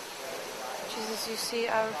 Jesus, you see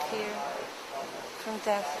our fear from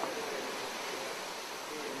death.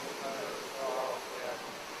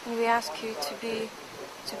 And we ask you to be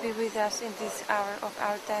with us in this hour of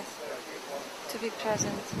our death, to be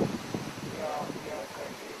present,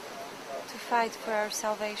 to fight for our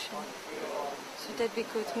salvation, so that we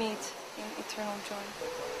could meet in eternal joy.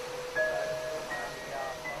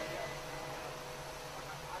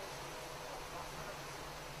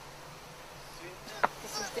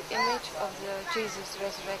 This is the image of the Jesus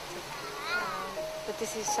resurrected. But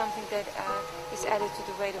this is something that is added to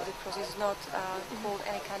the weight of the cross. It's not called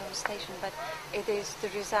any kind of a station, but it is the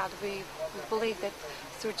result. We believe that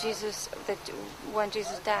through Jesus, that when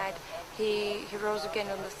Jesus died, he rose again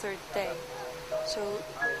on the third day. So,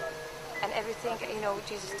 and everything,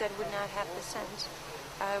 Jesus said would not have the sense,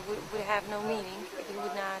 would have no meaning, if it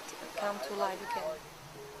would not come to life again.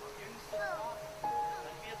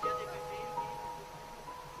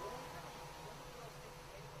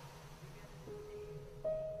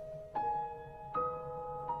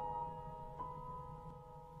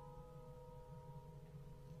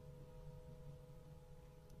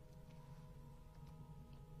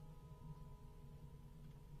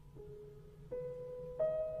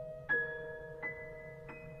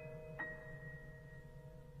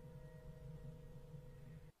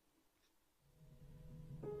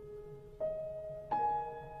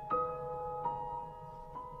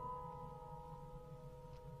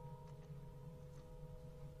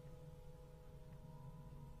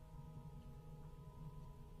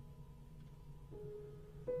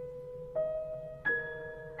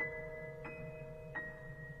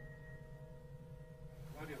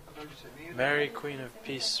 Mary, Queen of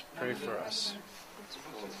Peace, pray for us.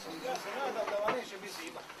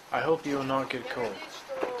 I hope you will not get cold.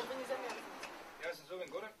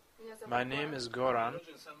 My name is Goran.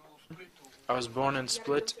 I was born in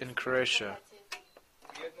Split in Croatia,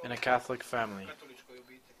 in a Catholic family.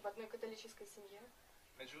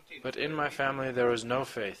 But in my family there was no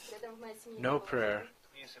faith, no prayer,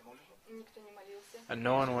 and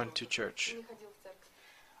no one went to church.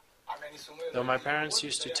 Though my parents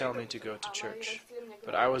used to tell me to go to church,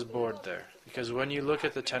 but I was bored there, because when you look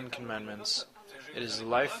at the Ten Commandments, it is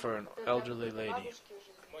life for an elderly lady.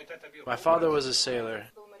 My father was a sailor.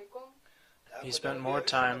 He spent more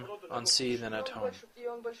time on sea than at home.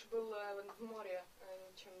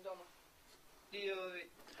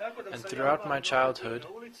 And throughout my childhood,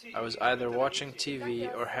 I was either watching TV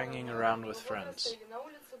or hanging around with friends.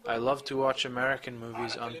 I loved to watch American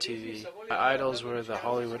movies on TV. My idols were the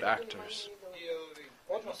Hollywood actors.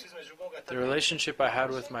 The relationship I had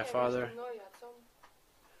with my father,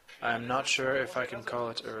 I am not sure if I can call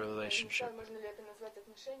it a relationship.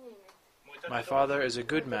 My father is a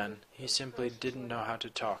good man. He simply didn't know how to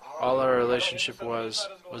talk. All our relationship was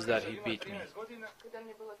that he beat me.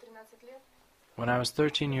 When I was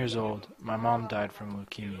 13 years old, my mom died from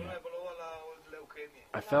leukemia.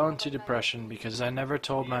 I fell into depression because I never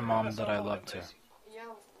told my mom that I loved her.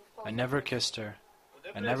 I never kissed her.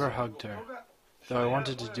 I never hugged her, though I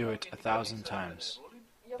wanted to do it 1,000 times.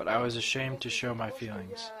 But I was ashamed to show my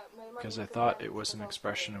feelings, because I thought it was an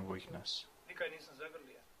expression of weakness.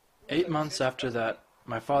 8 months after that,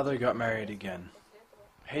 my father got married again.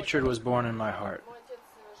 Hatred was born in my heart.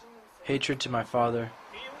 Hatred to my father,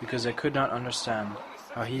 because I could not understand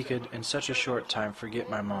how he could in such a short time forget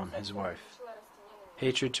my mom, his wife.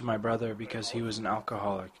 Hatred to my brother because he was an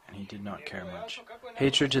alcoholic and he did not care much.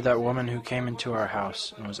 Hatred to that woman who came into our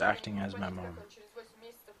house and was acting as my mom.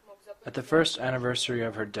 At the first anniversary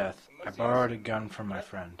of her death, I borrowed a gun from my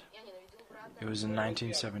friend. It was in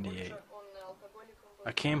 1978.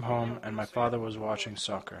 I came home and my father was watching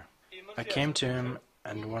soccer. I came to him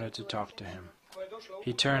and wanted to talk to him.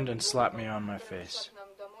 He turned and slapped me on my face.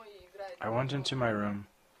 I went into my room,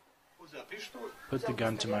 put the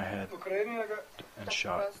gun to my head, and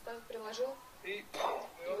shot.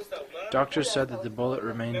 Doctors said that the bullet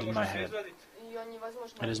remained in my head.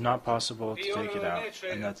 it is not possible to take it out,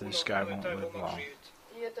 and that this guy won't live long.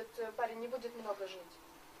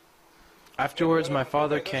 Afterwards, my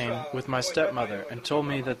father came with my stepmother and told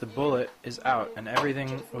me that the bullet is out and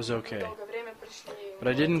everything was okay. But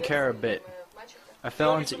I didn't care a bit. I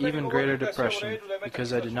fell into even greater depression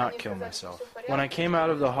because I did not kill myself. When I came out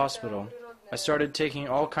of the hospital, I started taking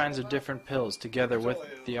all kinds of different pills together with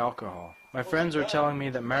the alcohol. My friends were telling me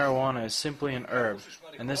that marijuana is simply an herb,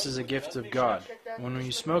 and this is a gift of God. When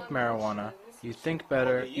you smoke marijuana, you think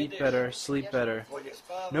better, eat better, sleep better.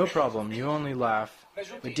 No problem, you only laugh.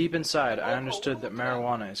 But deep inside, I understood that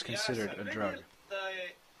marijuana is considered a drug.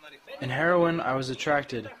 In heroin, I was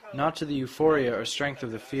attracted not to the euphoria or strength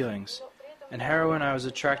of the feelings. In heroin, I was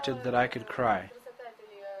attracted that I could cry.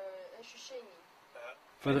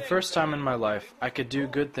 For the first time in my life, I could do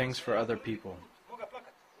good things for other people.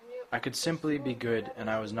 I could simply be good, and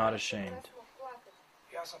I was not ashamed.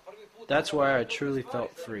 That's why I truly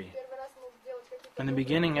felt free. In the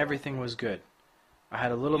beginning, everything was good. I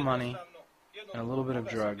had a little money and a little bit of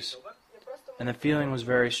drugs, and the feeling was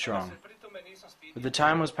very strong. But the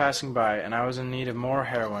time was passing by, and I was in need of more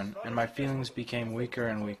heroin, and my feelings became weaker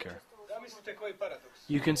and weaker.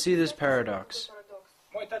 You can see this paradox.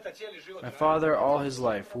 My father, all his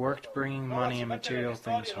life, worked bringing money and material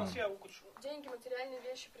things home.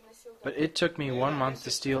 But it took me 1 month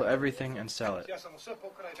to steal everything and sell it.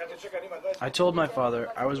 I told my father,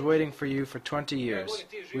 I was waiting for you for 20 years.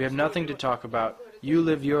 We have nothing to talk about. You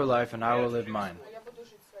live your life and I will live mine.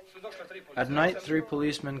 At night, 3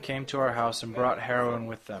 policemen came to our house and brought heroin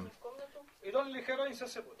with them.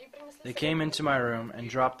 They came into my room and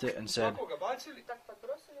dropped it and said,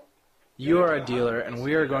 "You are a dealer and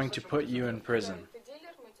we are going to put you in prison."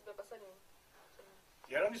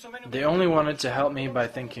 They only wanted to help me by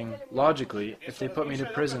thinking, logically, if they put me to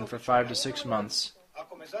prison for 5 to 6 months,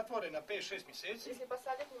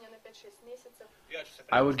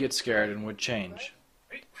 I would get scared and would change.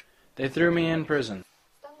 They threw me in prison.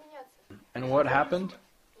 And what happened?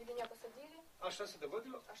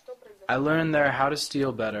 I learned there how to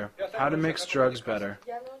steal better, how to mix drugs better,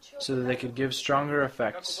 so that they could give stronger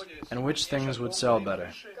effects, and which things would sell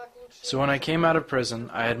better. So when I came out of prison,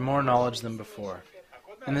 I had more knowledge than before.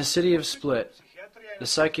 In the city of Split, the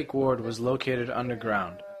psychic ward was located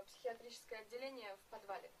underground.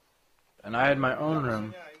 And I had my own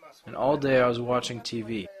room, and all day I was watching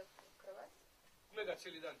TV,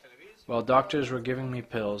 while doctors were giving me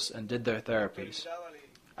pills and did their therapies.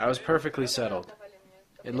 I was perfectly settled.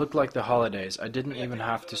 It looked like the holidays. I didn't even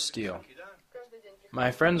have to steal.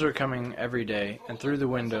 My friends were coming every day, and through the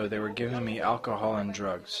window they were giving me alcohol and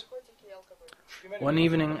drugs. One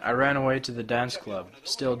evening I ran away to the dance club,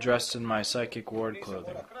 still dressed in my psychic ward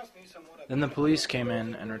clothing. Then the police came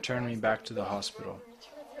in and returned me back to the hospital.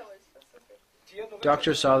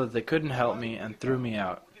 Doctors saw that they couldn't help me and threw me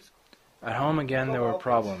out. At home again there were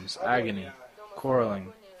problems, agony,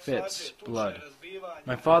 quarreling, fits, blood.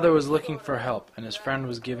 My father was looking for help, and his friend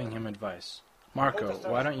was giving him advice. "Marco,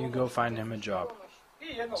 why don't you go find him a job?"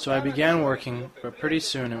 So I began working, but pretty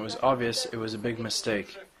soon it was obvious it was a big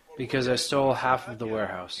mistake, because I stole half of the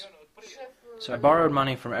warehouse. So I borrowed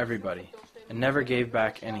money from everybody, and never gave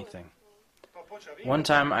back anything. One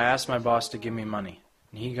time I asked my boss to give me money,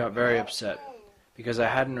 and he got very upset, because I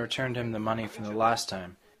hadn't returned him the money from the last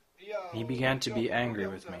time. He began to be angry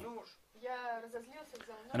with me.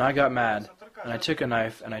 And I got mad, and I took a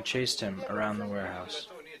knife and I chased him around the warehouse.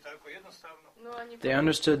 They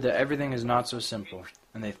understood that everything is not so simple,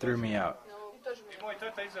 and they threw me out.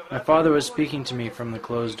 My father was speaking to me from the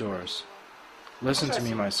closed doors. "Listen to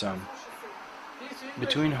me, my son.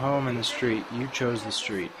 Between home and the street, you chose the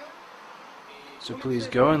street. So please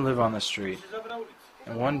go and live on the street.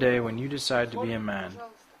 And one day when you decide to be a man,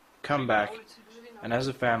 come back, and as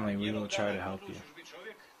a family we will try to help you."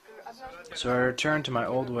 So I returned to my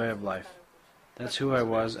old way of life. That's who I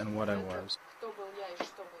was and what I was.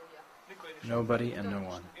 Nobody and no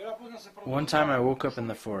one. One time I woke up in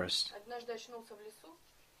the forest.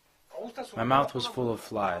 My mouth was full of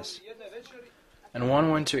flies. And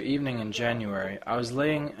one winter evening in January, I was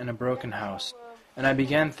laying in a broken house, and I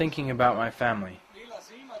began thinking about my family,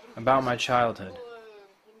 about my childhood.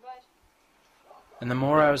 And the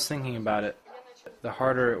more I was thinking about it, the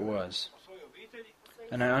harder it was.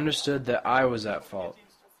 And I understood that I was at fault,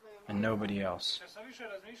 and nobody else.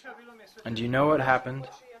 And do you know what happened?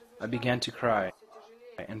 I began to cry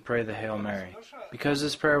and pray the Hail Mary, because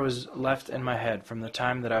this prayer was left in my head from the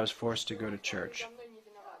time that I was forced to go to church.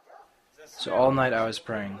 So all night I was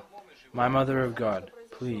praying, "My Mother of God,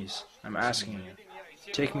 please, I'm asking you,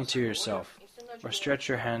 take me to yourself, or stretch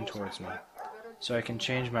your hand towards me, so I can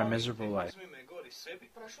change my miserable life.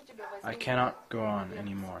 I cannot go on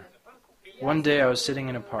anymore. One day I was sitting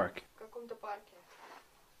in a park.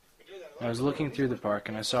 I was looking through the park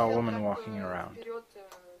and I saw a woman walking around.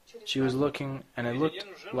 She was looking, and it looked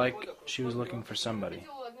like she was looking for somebody.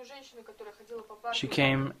 She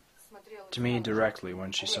came to me directly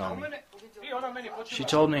when she saw me. She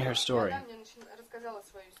told me her story.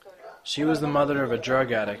 She was the mother of a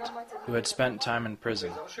drug addict who had spent time in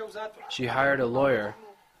prison. She hired a lawyer,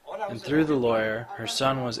 and through the lawyer, her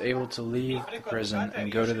son was able to leave the prison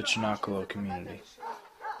and go to the Cenacolo community.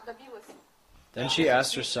 Then she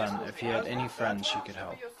asked her son if he had any friends she could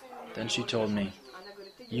help. Then she told me,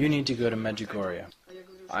 "You need to go to Medjugorje."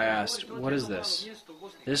 I asked, "What is this?"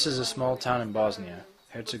 "This is a small town in Bosnia,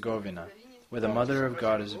 Herzegovina, where the Mother of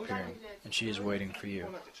God is appearing, and she is waiting for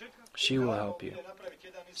you. She will help you."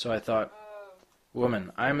 So I thought,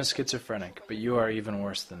 "Woman, I am a schizophrenic, but you are even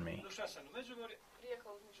worse than me."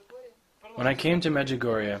 When I came to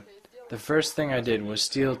Medjugorje, the first thing I did was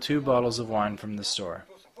steal 2 bottles of wine from the store.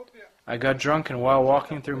 I got drunk, and while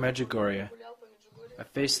walking through Medjugorje, I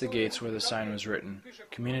faced the gates where the sign was written,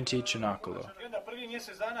 Community Cenacolo.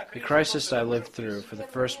 The crisis I lived through for the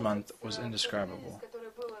first month was indescribable.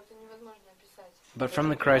 But from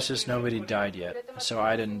the crisis nobody died yet, so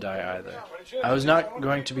I didn't die either. I was not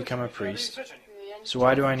going to become a priest, so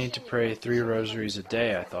why do I need to pray 3 rosaries a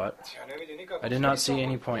day, I thought. I did not see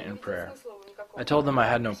any point in prayer. I told them I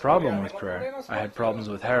had no problem with prayer. I had problems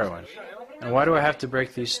with heroin. And why do I have to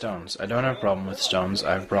break these stones? I don't have a problem with stones,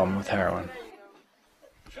 I have a problem with heroin.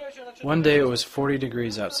 One day it was 40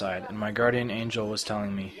 degrees outside, and my guardian angel was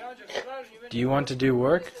telling me, "Do you want to do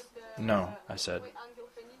work?" "No," I said.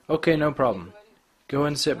 "Okay, no problem. Go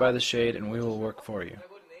and sit by the shade and we will work for you."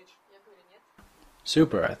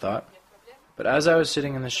 Super, I thought. But as I was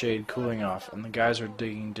sitting in the shade cooling off and the guys were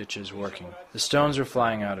digging ditches working, the stones were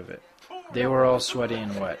flying out of it. They were all sweaty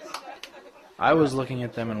and wet. I was looking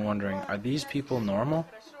at them and wondering, are these people normal?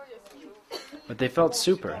 But they felt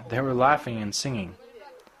super. They were laughing and singing.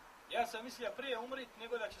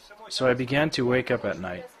 So I began to wake up at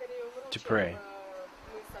night to pray.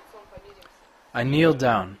 I kneeled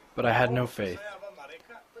down, but I had no faith.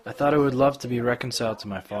 I thought I would love to be reconciled to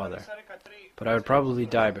my father, but I would probably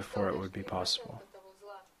die before it would be possible.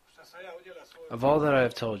 Of all that I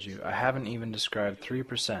have told you, I haven't even described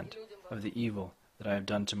 3% of the evil that I have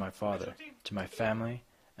done to my father, to my family,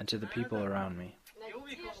 and to the people around me.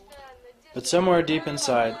 But somewhere deep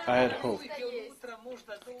inside, I had hope.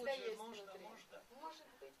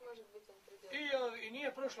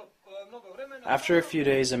 After a few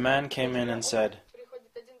days, a man came in and said,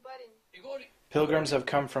 "Pilgrims have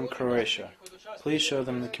come from Croatia. Please show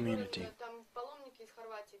them the community."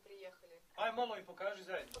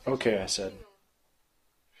 "Okay," I said.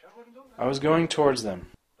 I was going towards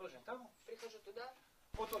them,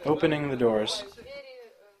 opening the doors,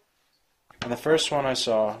 and the first one I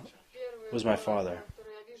saw was my father.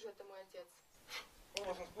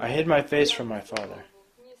 I hid my face from my father.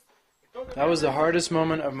 That was the hardest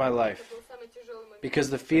moment of my life, because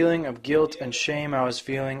the feeling of guilt and shame I was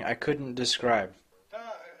feeling I couldn't describe.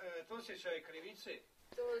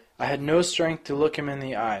 I had no strength to look him in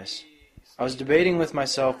the eyes. I was debating with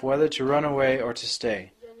myself whether to run away or to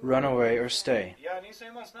stay, run away or stay.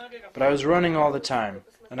 But I was running all the time,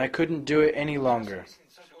 and I couldn't do it any longer.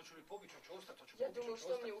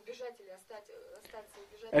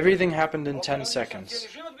 Everything happened in 10 seconds.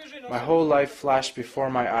 My whole life flashed before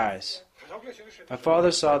my eyes. My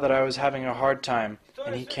father saw that I was having a hard time,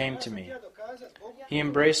 and he came to me. He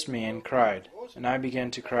embraced me and cried, and I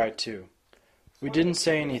began to cry too. We didn't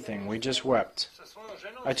say anything, we just wept.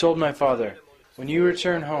 I told my father, "When you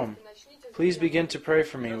return home, please begin to pray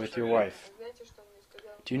for me with your wife."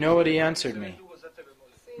 Do you know what he answered me?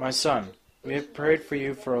 "My son, we have prayed for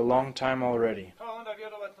you for a long time already."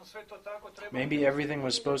 Maybe everything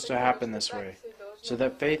was supposed to happen this way, so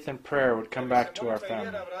that faith and prayer would come back to our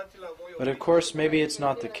family. But of course, maybe it's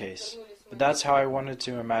not the case. But that's how I wanted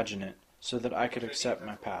to imagine it, so that I could accept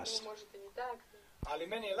my past.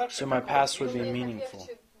 So my past would be meaningful.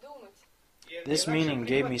 This meaning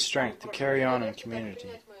gave me strength to carry on in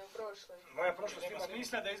community.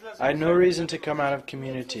 I had no reason to come out of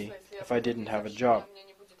community if I didn't have a job.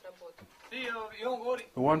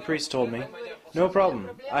 The one priest told me, "No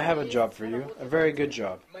problem, I have a job for you, a very good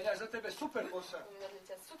job.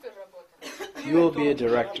 You will be a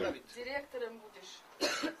director."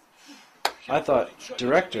 I thought,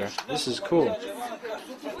 director? This is cool.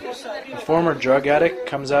 A former drug addict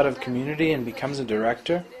comes out of community and becomes a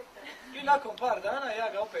director?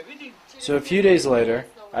 So a few days later,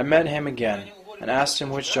 I met him again and asked him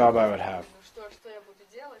which job I would have.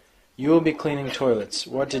 You will be cleaning toilets.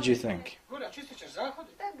 What did you think?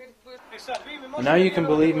 And now you can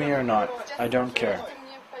believe me or not. I don't care.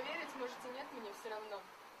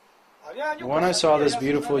 When I saw this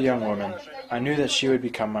beautiful young woman, I knew that she would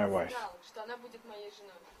become my wife.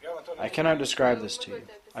 I cannot describe this to you.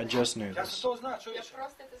 I just knew this.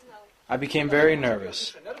 I became very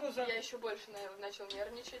nervous.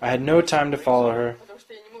 I had no time to follow her,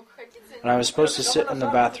 and I was supposed to sit in the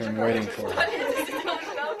bathroom waiting for her.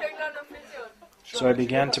 So I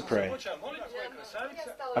began to pray.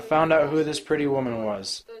 I found out who this pretty woman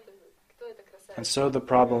was, and so the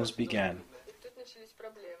problems began.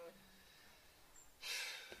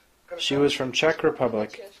 She was from Czech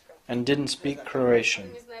Republic and didn't speak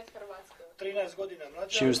Croatian.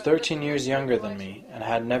 She was 13 years younger than me and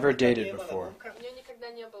had never dated before.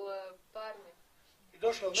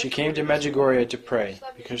 She came to Medjugorje to pray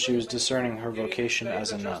because she was discerning her vocation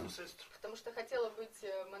as a nun.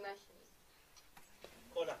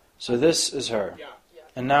 So this is her.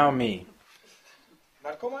 And now me.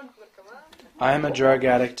 I am a drug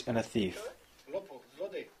addict and a thief.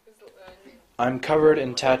 I'm covered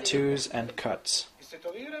in tattoos and cuts.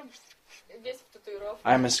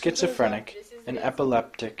 I am a schizophrenic, an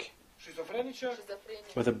epileptic,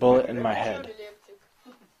 with a bullet in my head.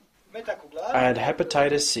 I had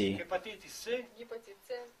hepatitis C,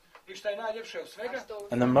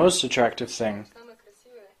 and the most attractive thing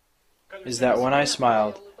is that when I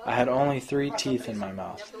smiled, I had only 3 teeth in my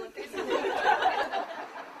mouth.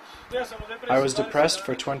 I was depressed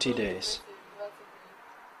for 20 days.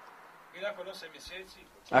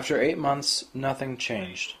 After 8 months, nothing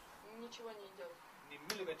changed.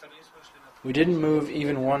 We didn't move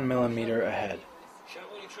even 1 millimeter ahead.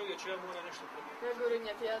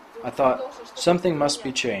 I thought, something must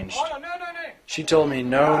be changed. She told me,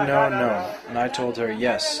 no, no, no, and I told her,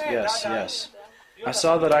 yes, yes, yes. I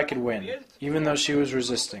saw that I could win, even though she was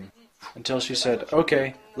resisting, until she said,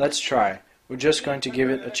 okay, let's try. We're just going to give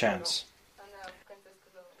it a chance.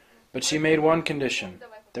 But she made one condition,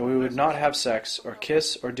 that we would not have sex or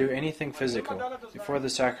kiss or do anything physical before the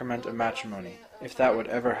sacrament of matrimony, if that would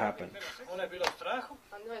ever happen.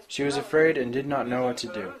 She was afraid and did not know what to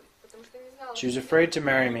do. She was afraid to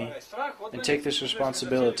marry me and take this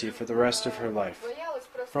responsibility for the rest of her life.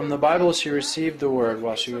 From the Bible she received the word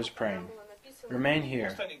while she was praying. Remain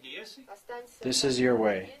here. This is your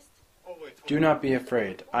way. Do not be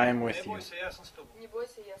afraid. I am with you.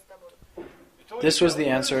 This was the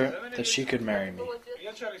answer that she could marry me.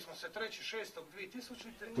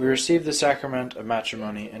 We received the sacrament of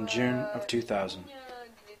matrimony in June of 2000.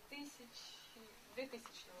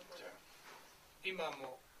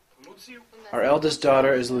 Our eldest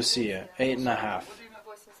daughter is Lucia, 8.5.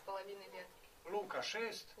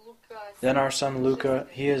 Then our son Luca,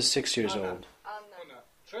 he is 6 years old.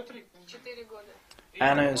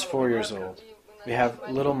 Anna is 4 years old. We have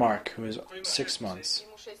little Mark, who is 6 months.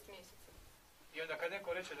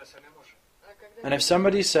 And if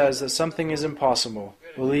somebody says that something is impossible,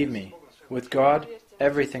 believe me, with God,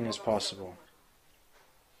 everything is possible.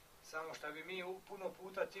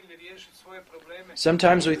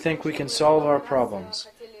 Sometimes we think we can solve our problems,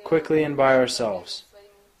 quickly and by ourselves.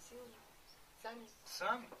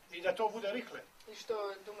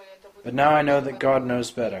 But now I know that God knows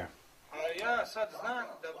better.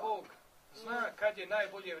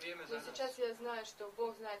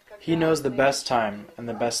 He knows the best time and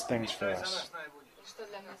the best things for us.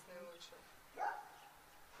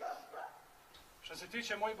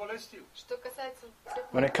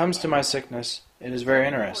 When it comes to my sickness, it is very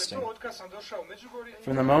interesting.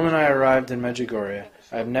 From the moment I arrived in Medjugorje,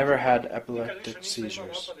 I have never had epileptic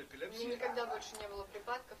seizures.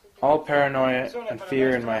 All paranoia and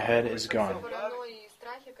fear in my head is gone.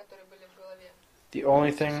 The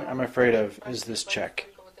only thing I'm afraid of is this Czech.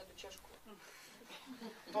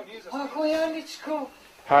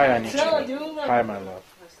 Hi, Anička. Hi, my love.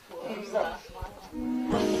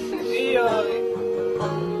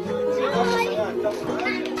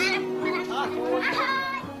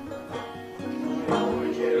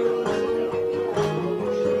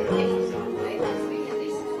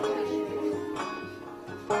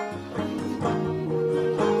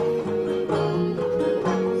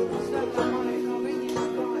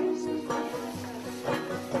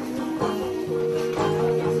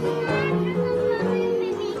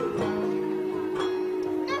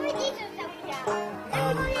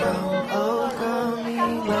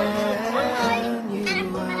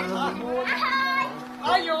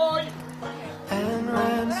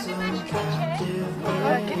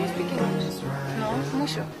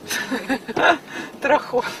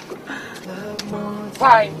 Троху.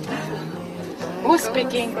 Fine. Who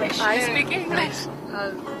speak English? I speak English. How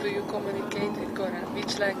do you communicate with Goran?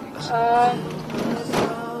 Which language?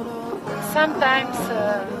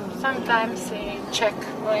 Sometimes in Czech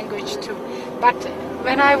language too. But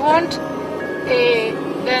when I want,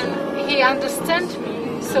 then he understands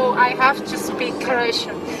me, so I have to speak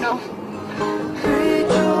Croatian, you know.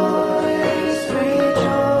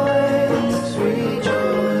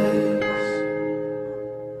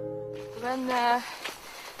 When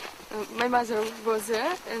my mother was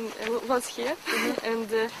there and was here, and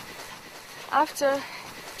after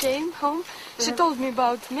came home, she told me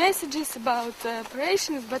about messages, about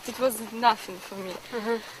operations, but it was nothing for me.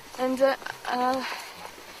 And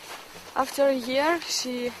after a year,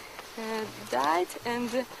 she died,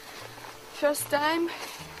 and first time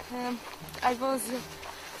I was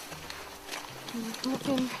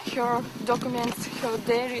looking her documents, her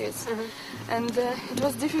diaries, and it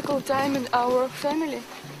was difficult time in our family.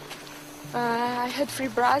 I had 3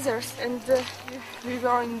 brothers, and we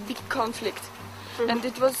were in big conflict, and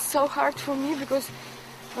it was so hard for me because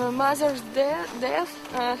mother's death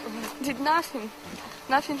did nothing.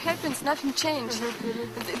 Nothing happens, nothing changed.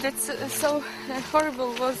 That's so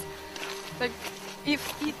horrible. Was like if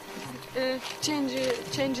it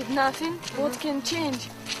changed nothing, what can change?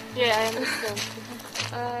 Yeah, I understand.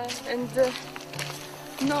 And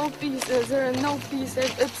no peace. There are no peace.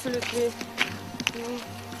 Absolutely.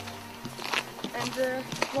 And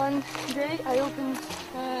one day I opened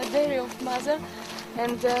diary of mother,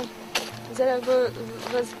 and there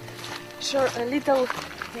was a little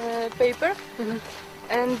paper,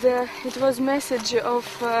 and it was message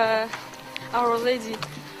of Our Lady.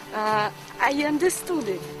 I understood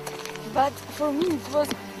it, but for me it was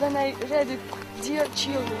when I read it, dear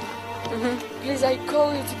children, please I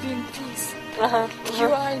call you to be in peace. You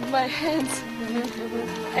are in my hands.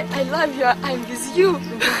 I love you. I'm with you.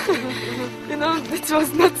 You know, it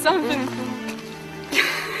was not something.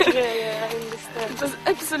 Yeah, I understand. It was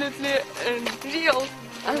absolutely real.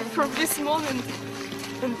 And from this moment,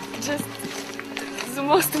 and just the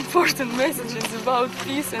most important message is about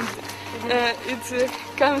peace, and it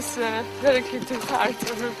comes directly to heart.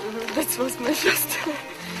 That was my first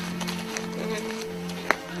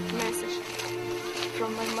message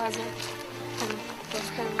from my mother. From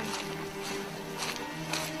heaven.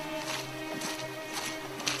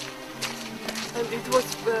 And it was,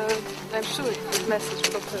 I'm sure it was a message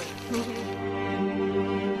from her.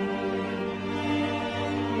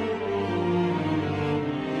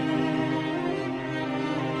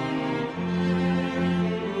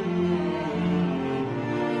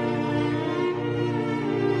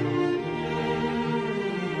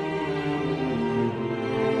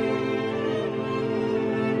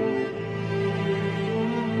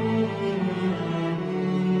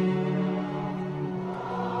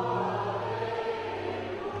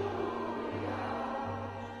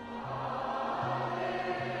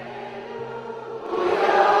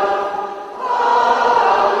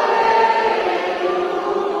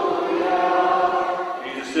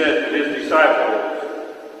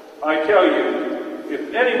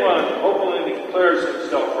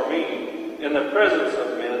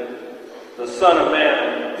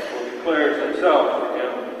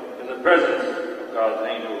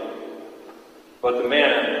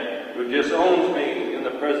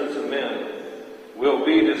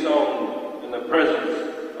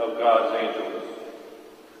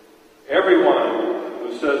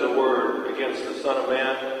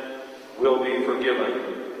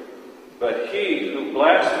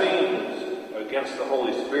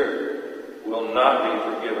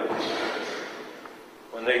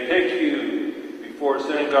 When they take you before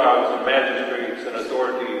synagogues and magistrates and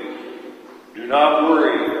authorities, do not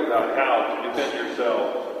worry about how to defend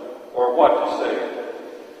yourselves or what to say,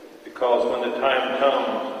 because when the time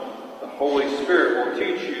comes, the Holy Spirit will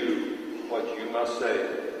teach you what you must say.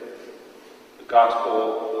 The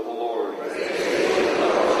Gospel of the Lord.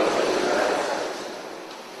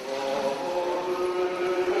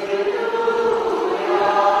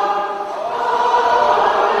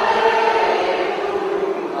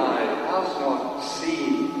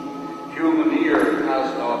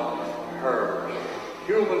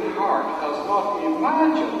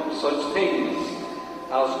 Such things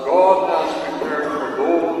as God has prepared for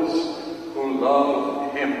those who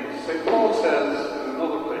love Him. St. Paul says in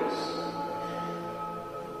another place,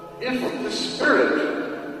 if the Spirit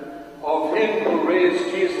of Him who raised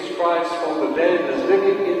Jesus Christ from the dead is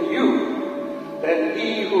living in you, then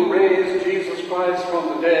He who raised Jesus Christ from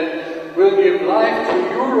the dead will give life to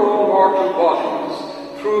your own mortal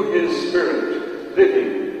bodies through His Spirit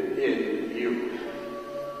living in you.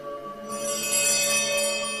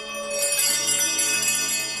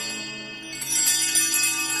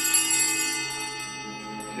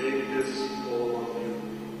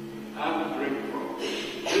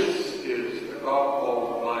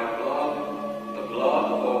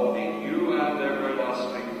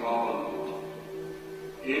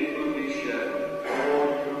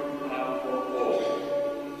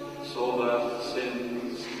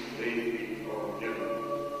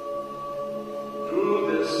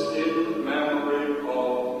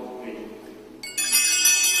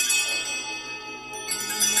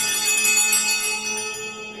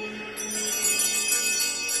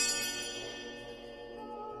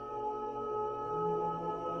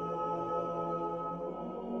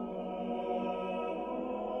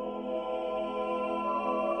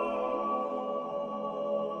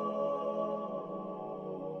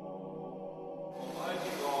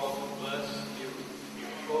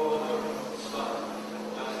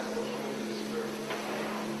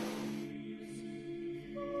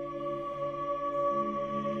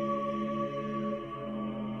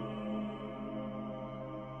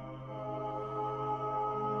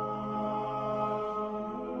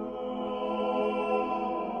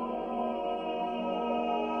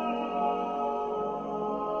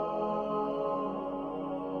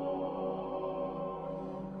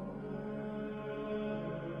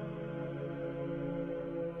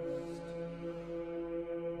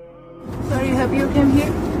 came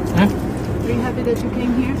here? Huh? Are you happy that you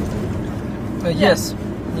came here? Yes.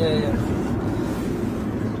 Yeah.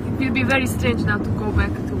 It will be very strange now to go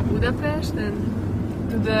back to Budapest and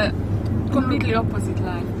to the completely opposite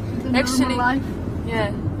life. Actually, life?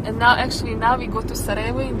 Yeah. And now we go to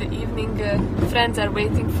Sarajevo in the evening. Friends are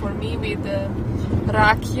waiting for me with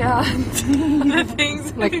rakia and the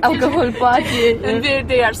things like alcohol party. And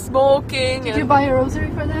they are smoking. Did you buy a rosary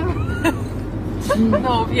for them?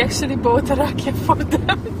 No, we actually bought a rakia for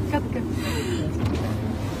them.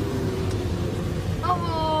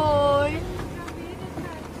 Ahoj!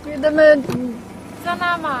 Jedeme... Za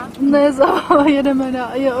náma. Ne, jedeme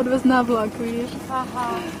je odvez na vlak, víš?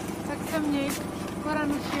 Aha, tak se měj.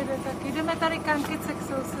 Koran už jede taky. Jdeme tady kankice k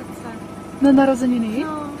sousedce. Na narozeniny?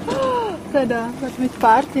 No. Teda, tak mít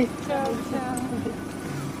party. Čau.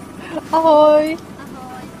 Ahoj.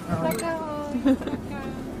 Tak ahoj.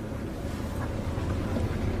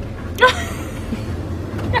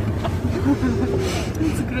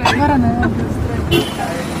 It's great. Varane,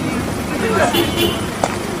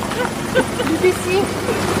 Did you see?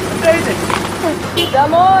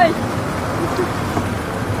 Домой!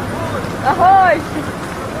 Ahoj!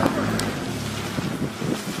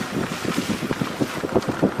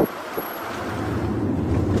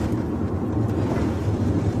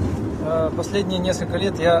 Последние несколько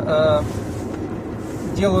лет я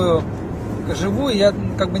живу, и я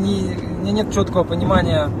как бы у меня нет четкого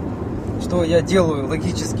понимания, что я делаю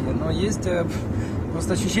логически, но есть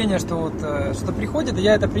просто ощущение, что вот что-то приходит, и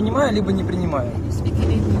я это принимаю, либо не принимаю.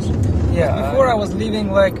 Yeah, before I was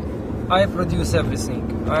living like I produce everything.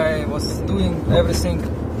 I was doing everything,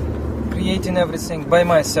 creating everything by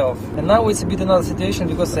myself. And now it's a bit another situation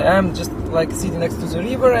because I'm just like sitting next to the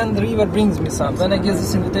river and the river brings me something. Then I get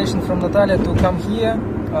this invitation from Natalia to come here.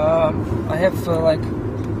 I have like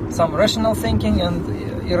some rational thinking and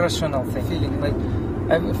irrational feeling. Like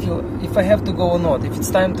I feel if I have to go or not, if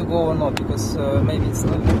it's time to go or not, because maybe it's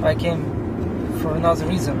not. I came for another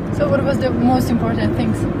reason. So what was the most important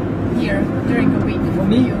things here during the week for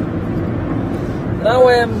me? Now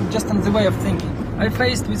I am just on the way of thinking. I'm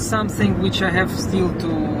faced with something which I have still to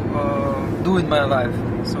do in my life.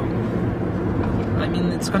 So, I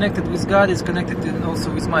mean, it's connected with God, it's connected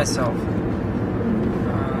also with myself.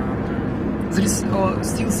 There is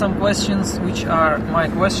still some questions which are my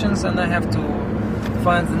questions, and I have to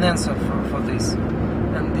find an answer for this.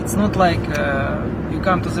 And it's not like you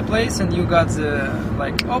come to the place and you got the,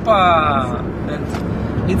 like, opa! And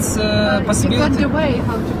it's a possibility. You got the way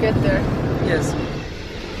how to get there. Yes.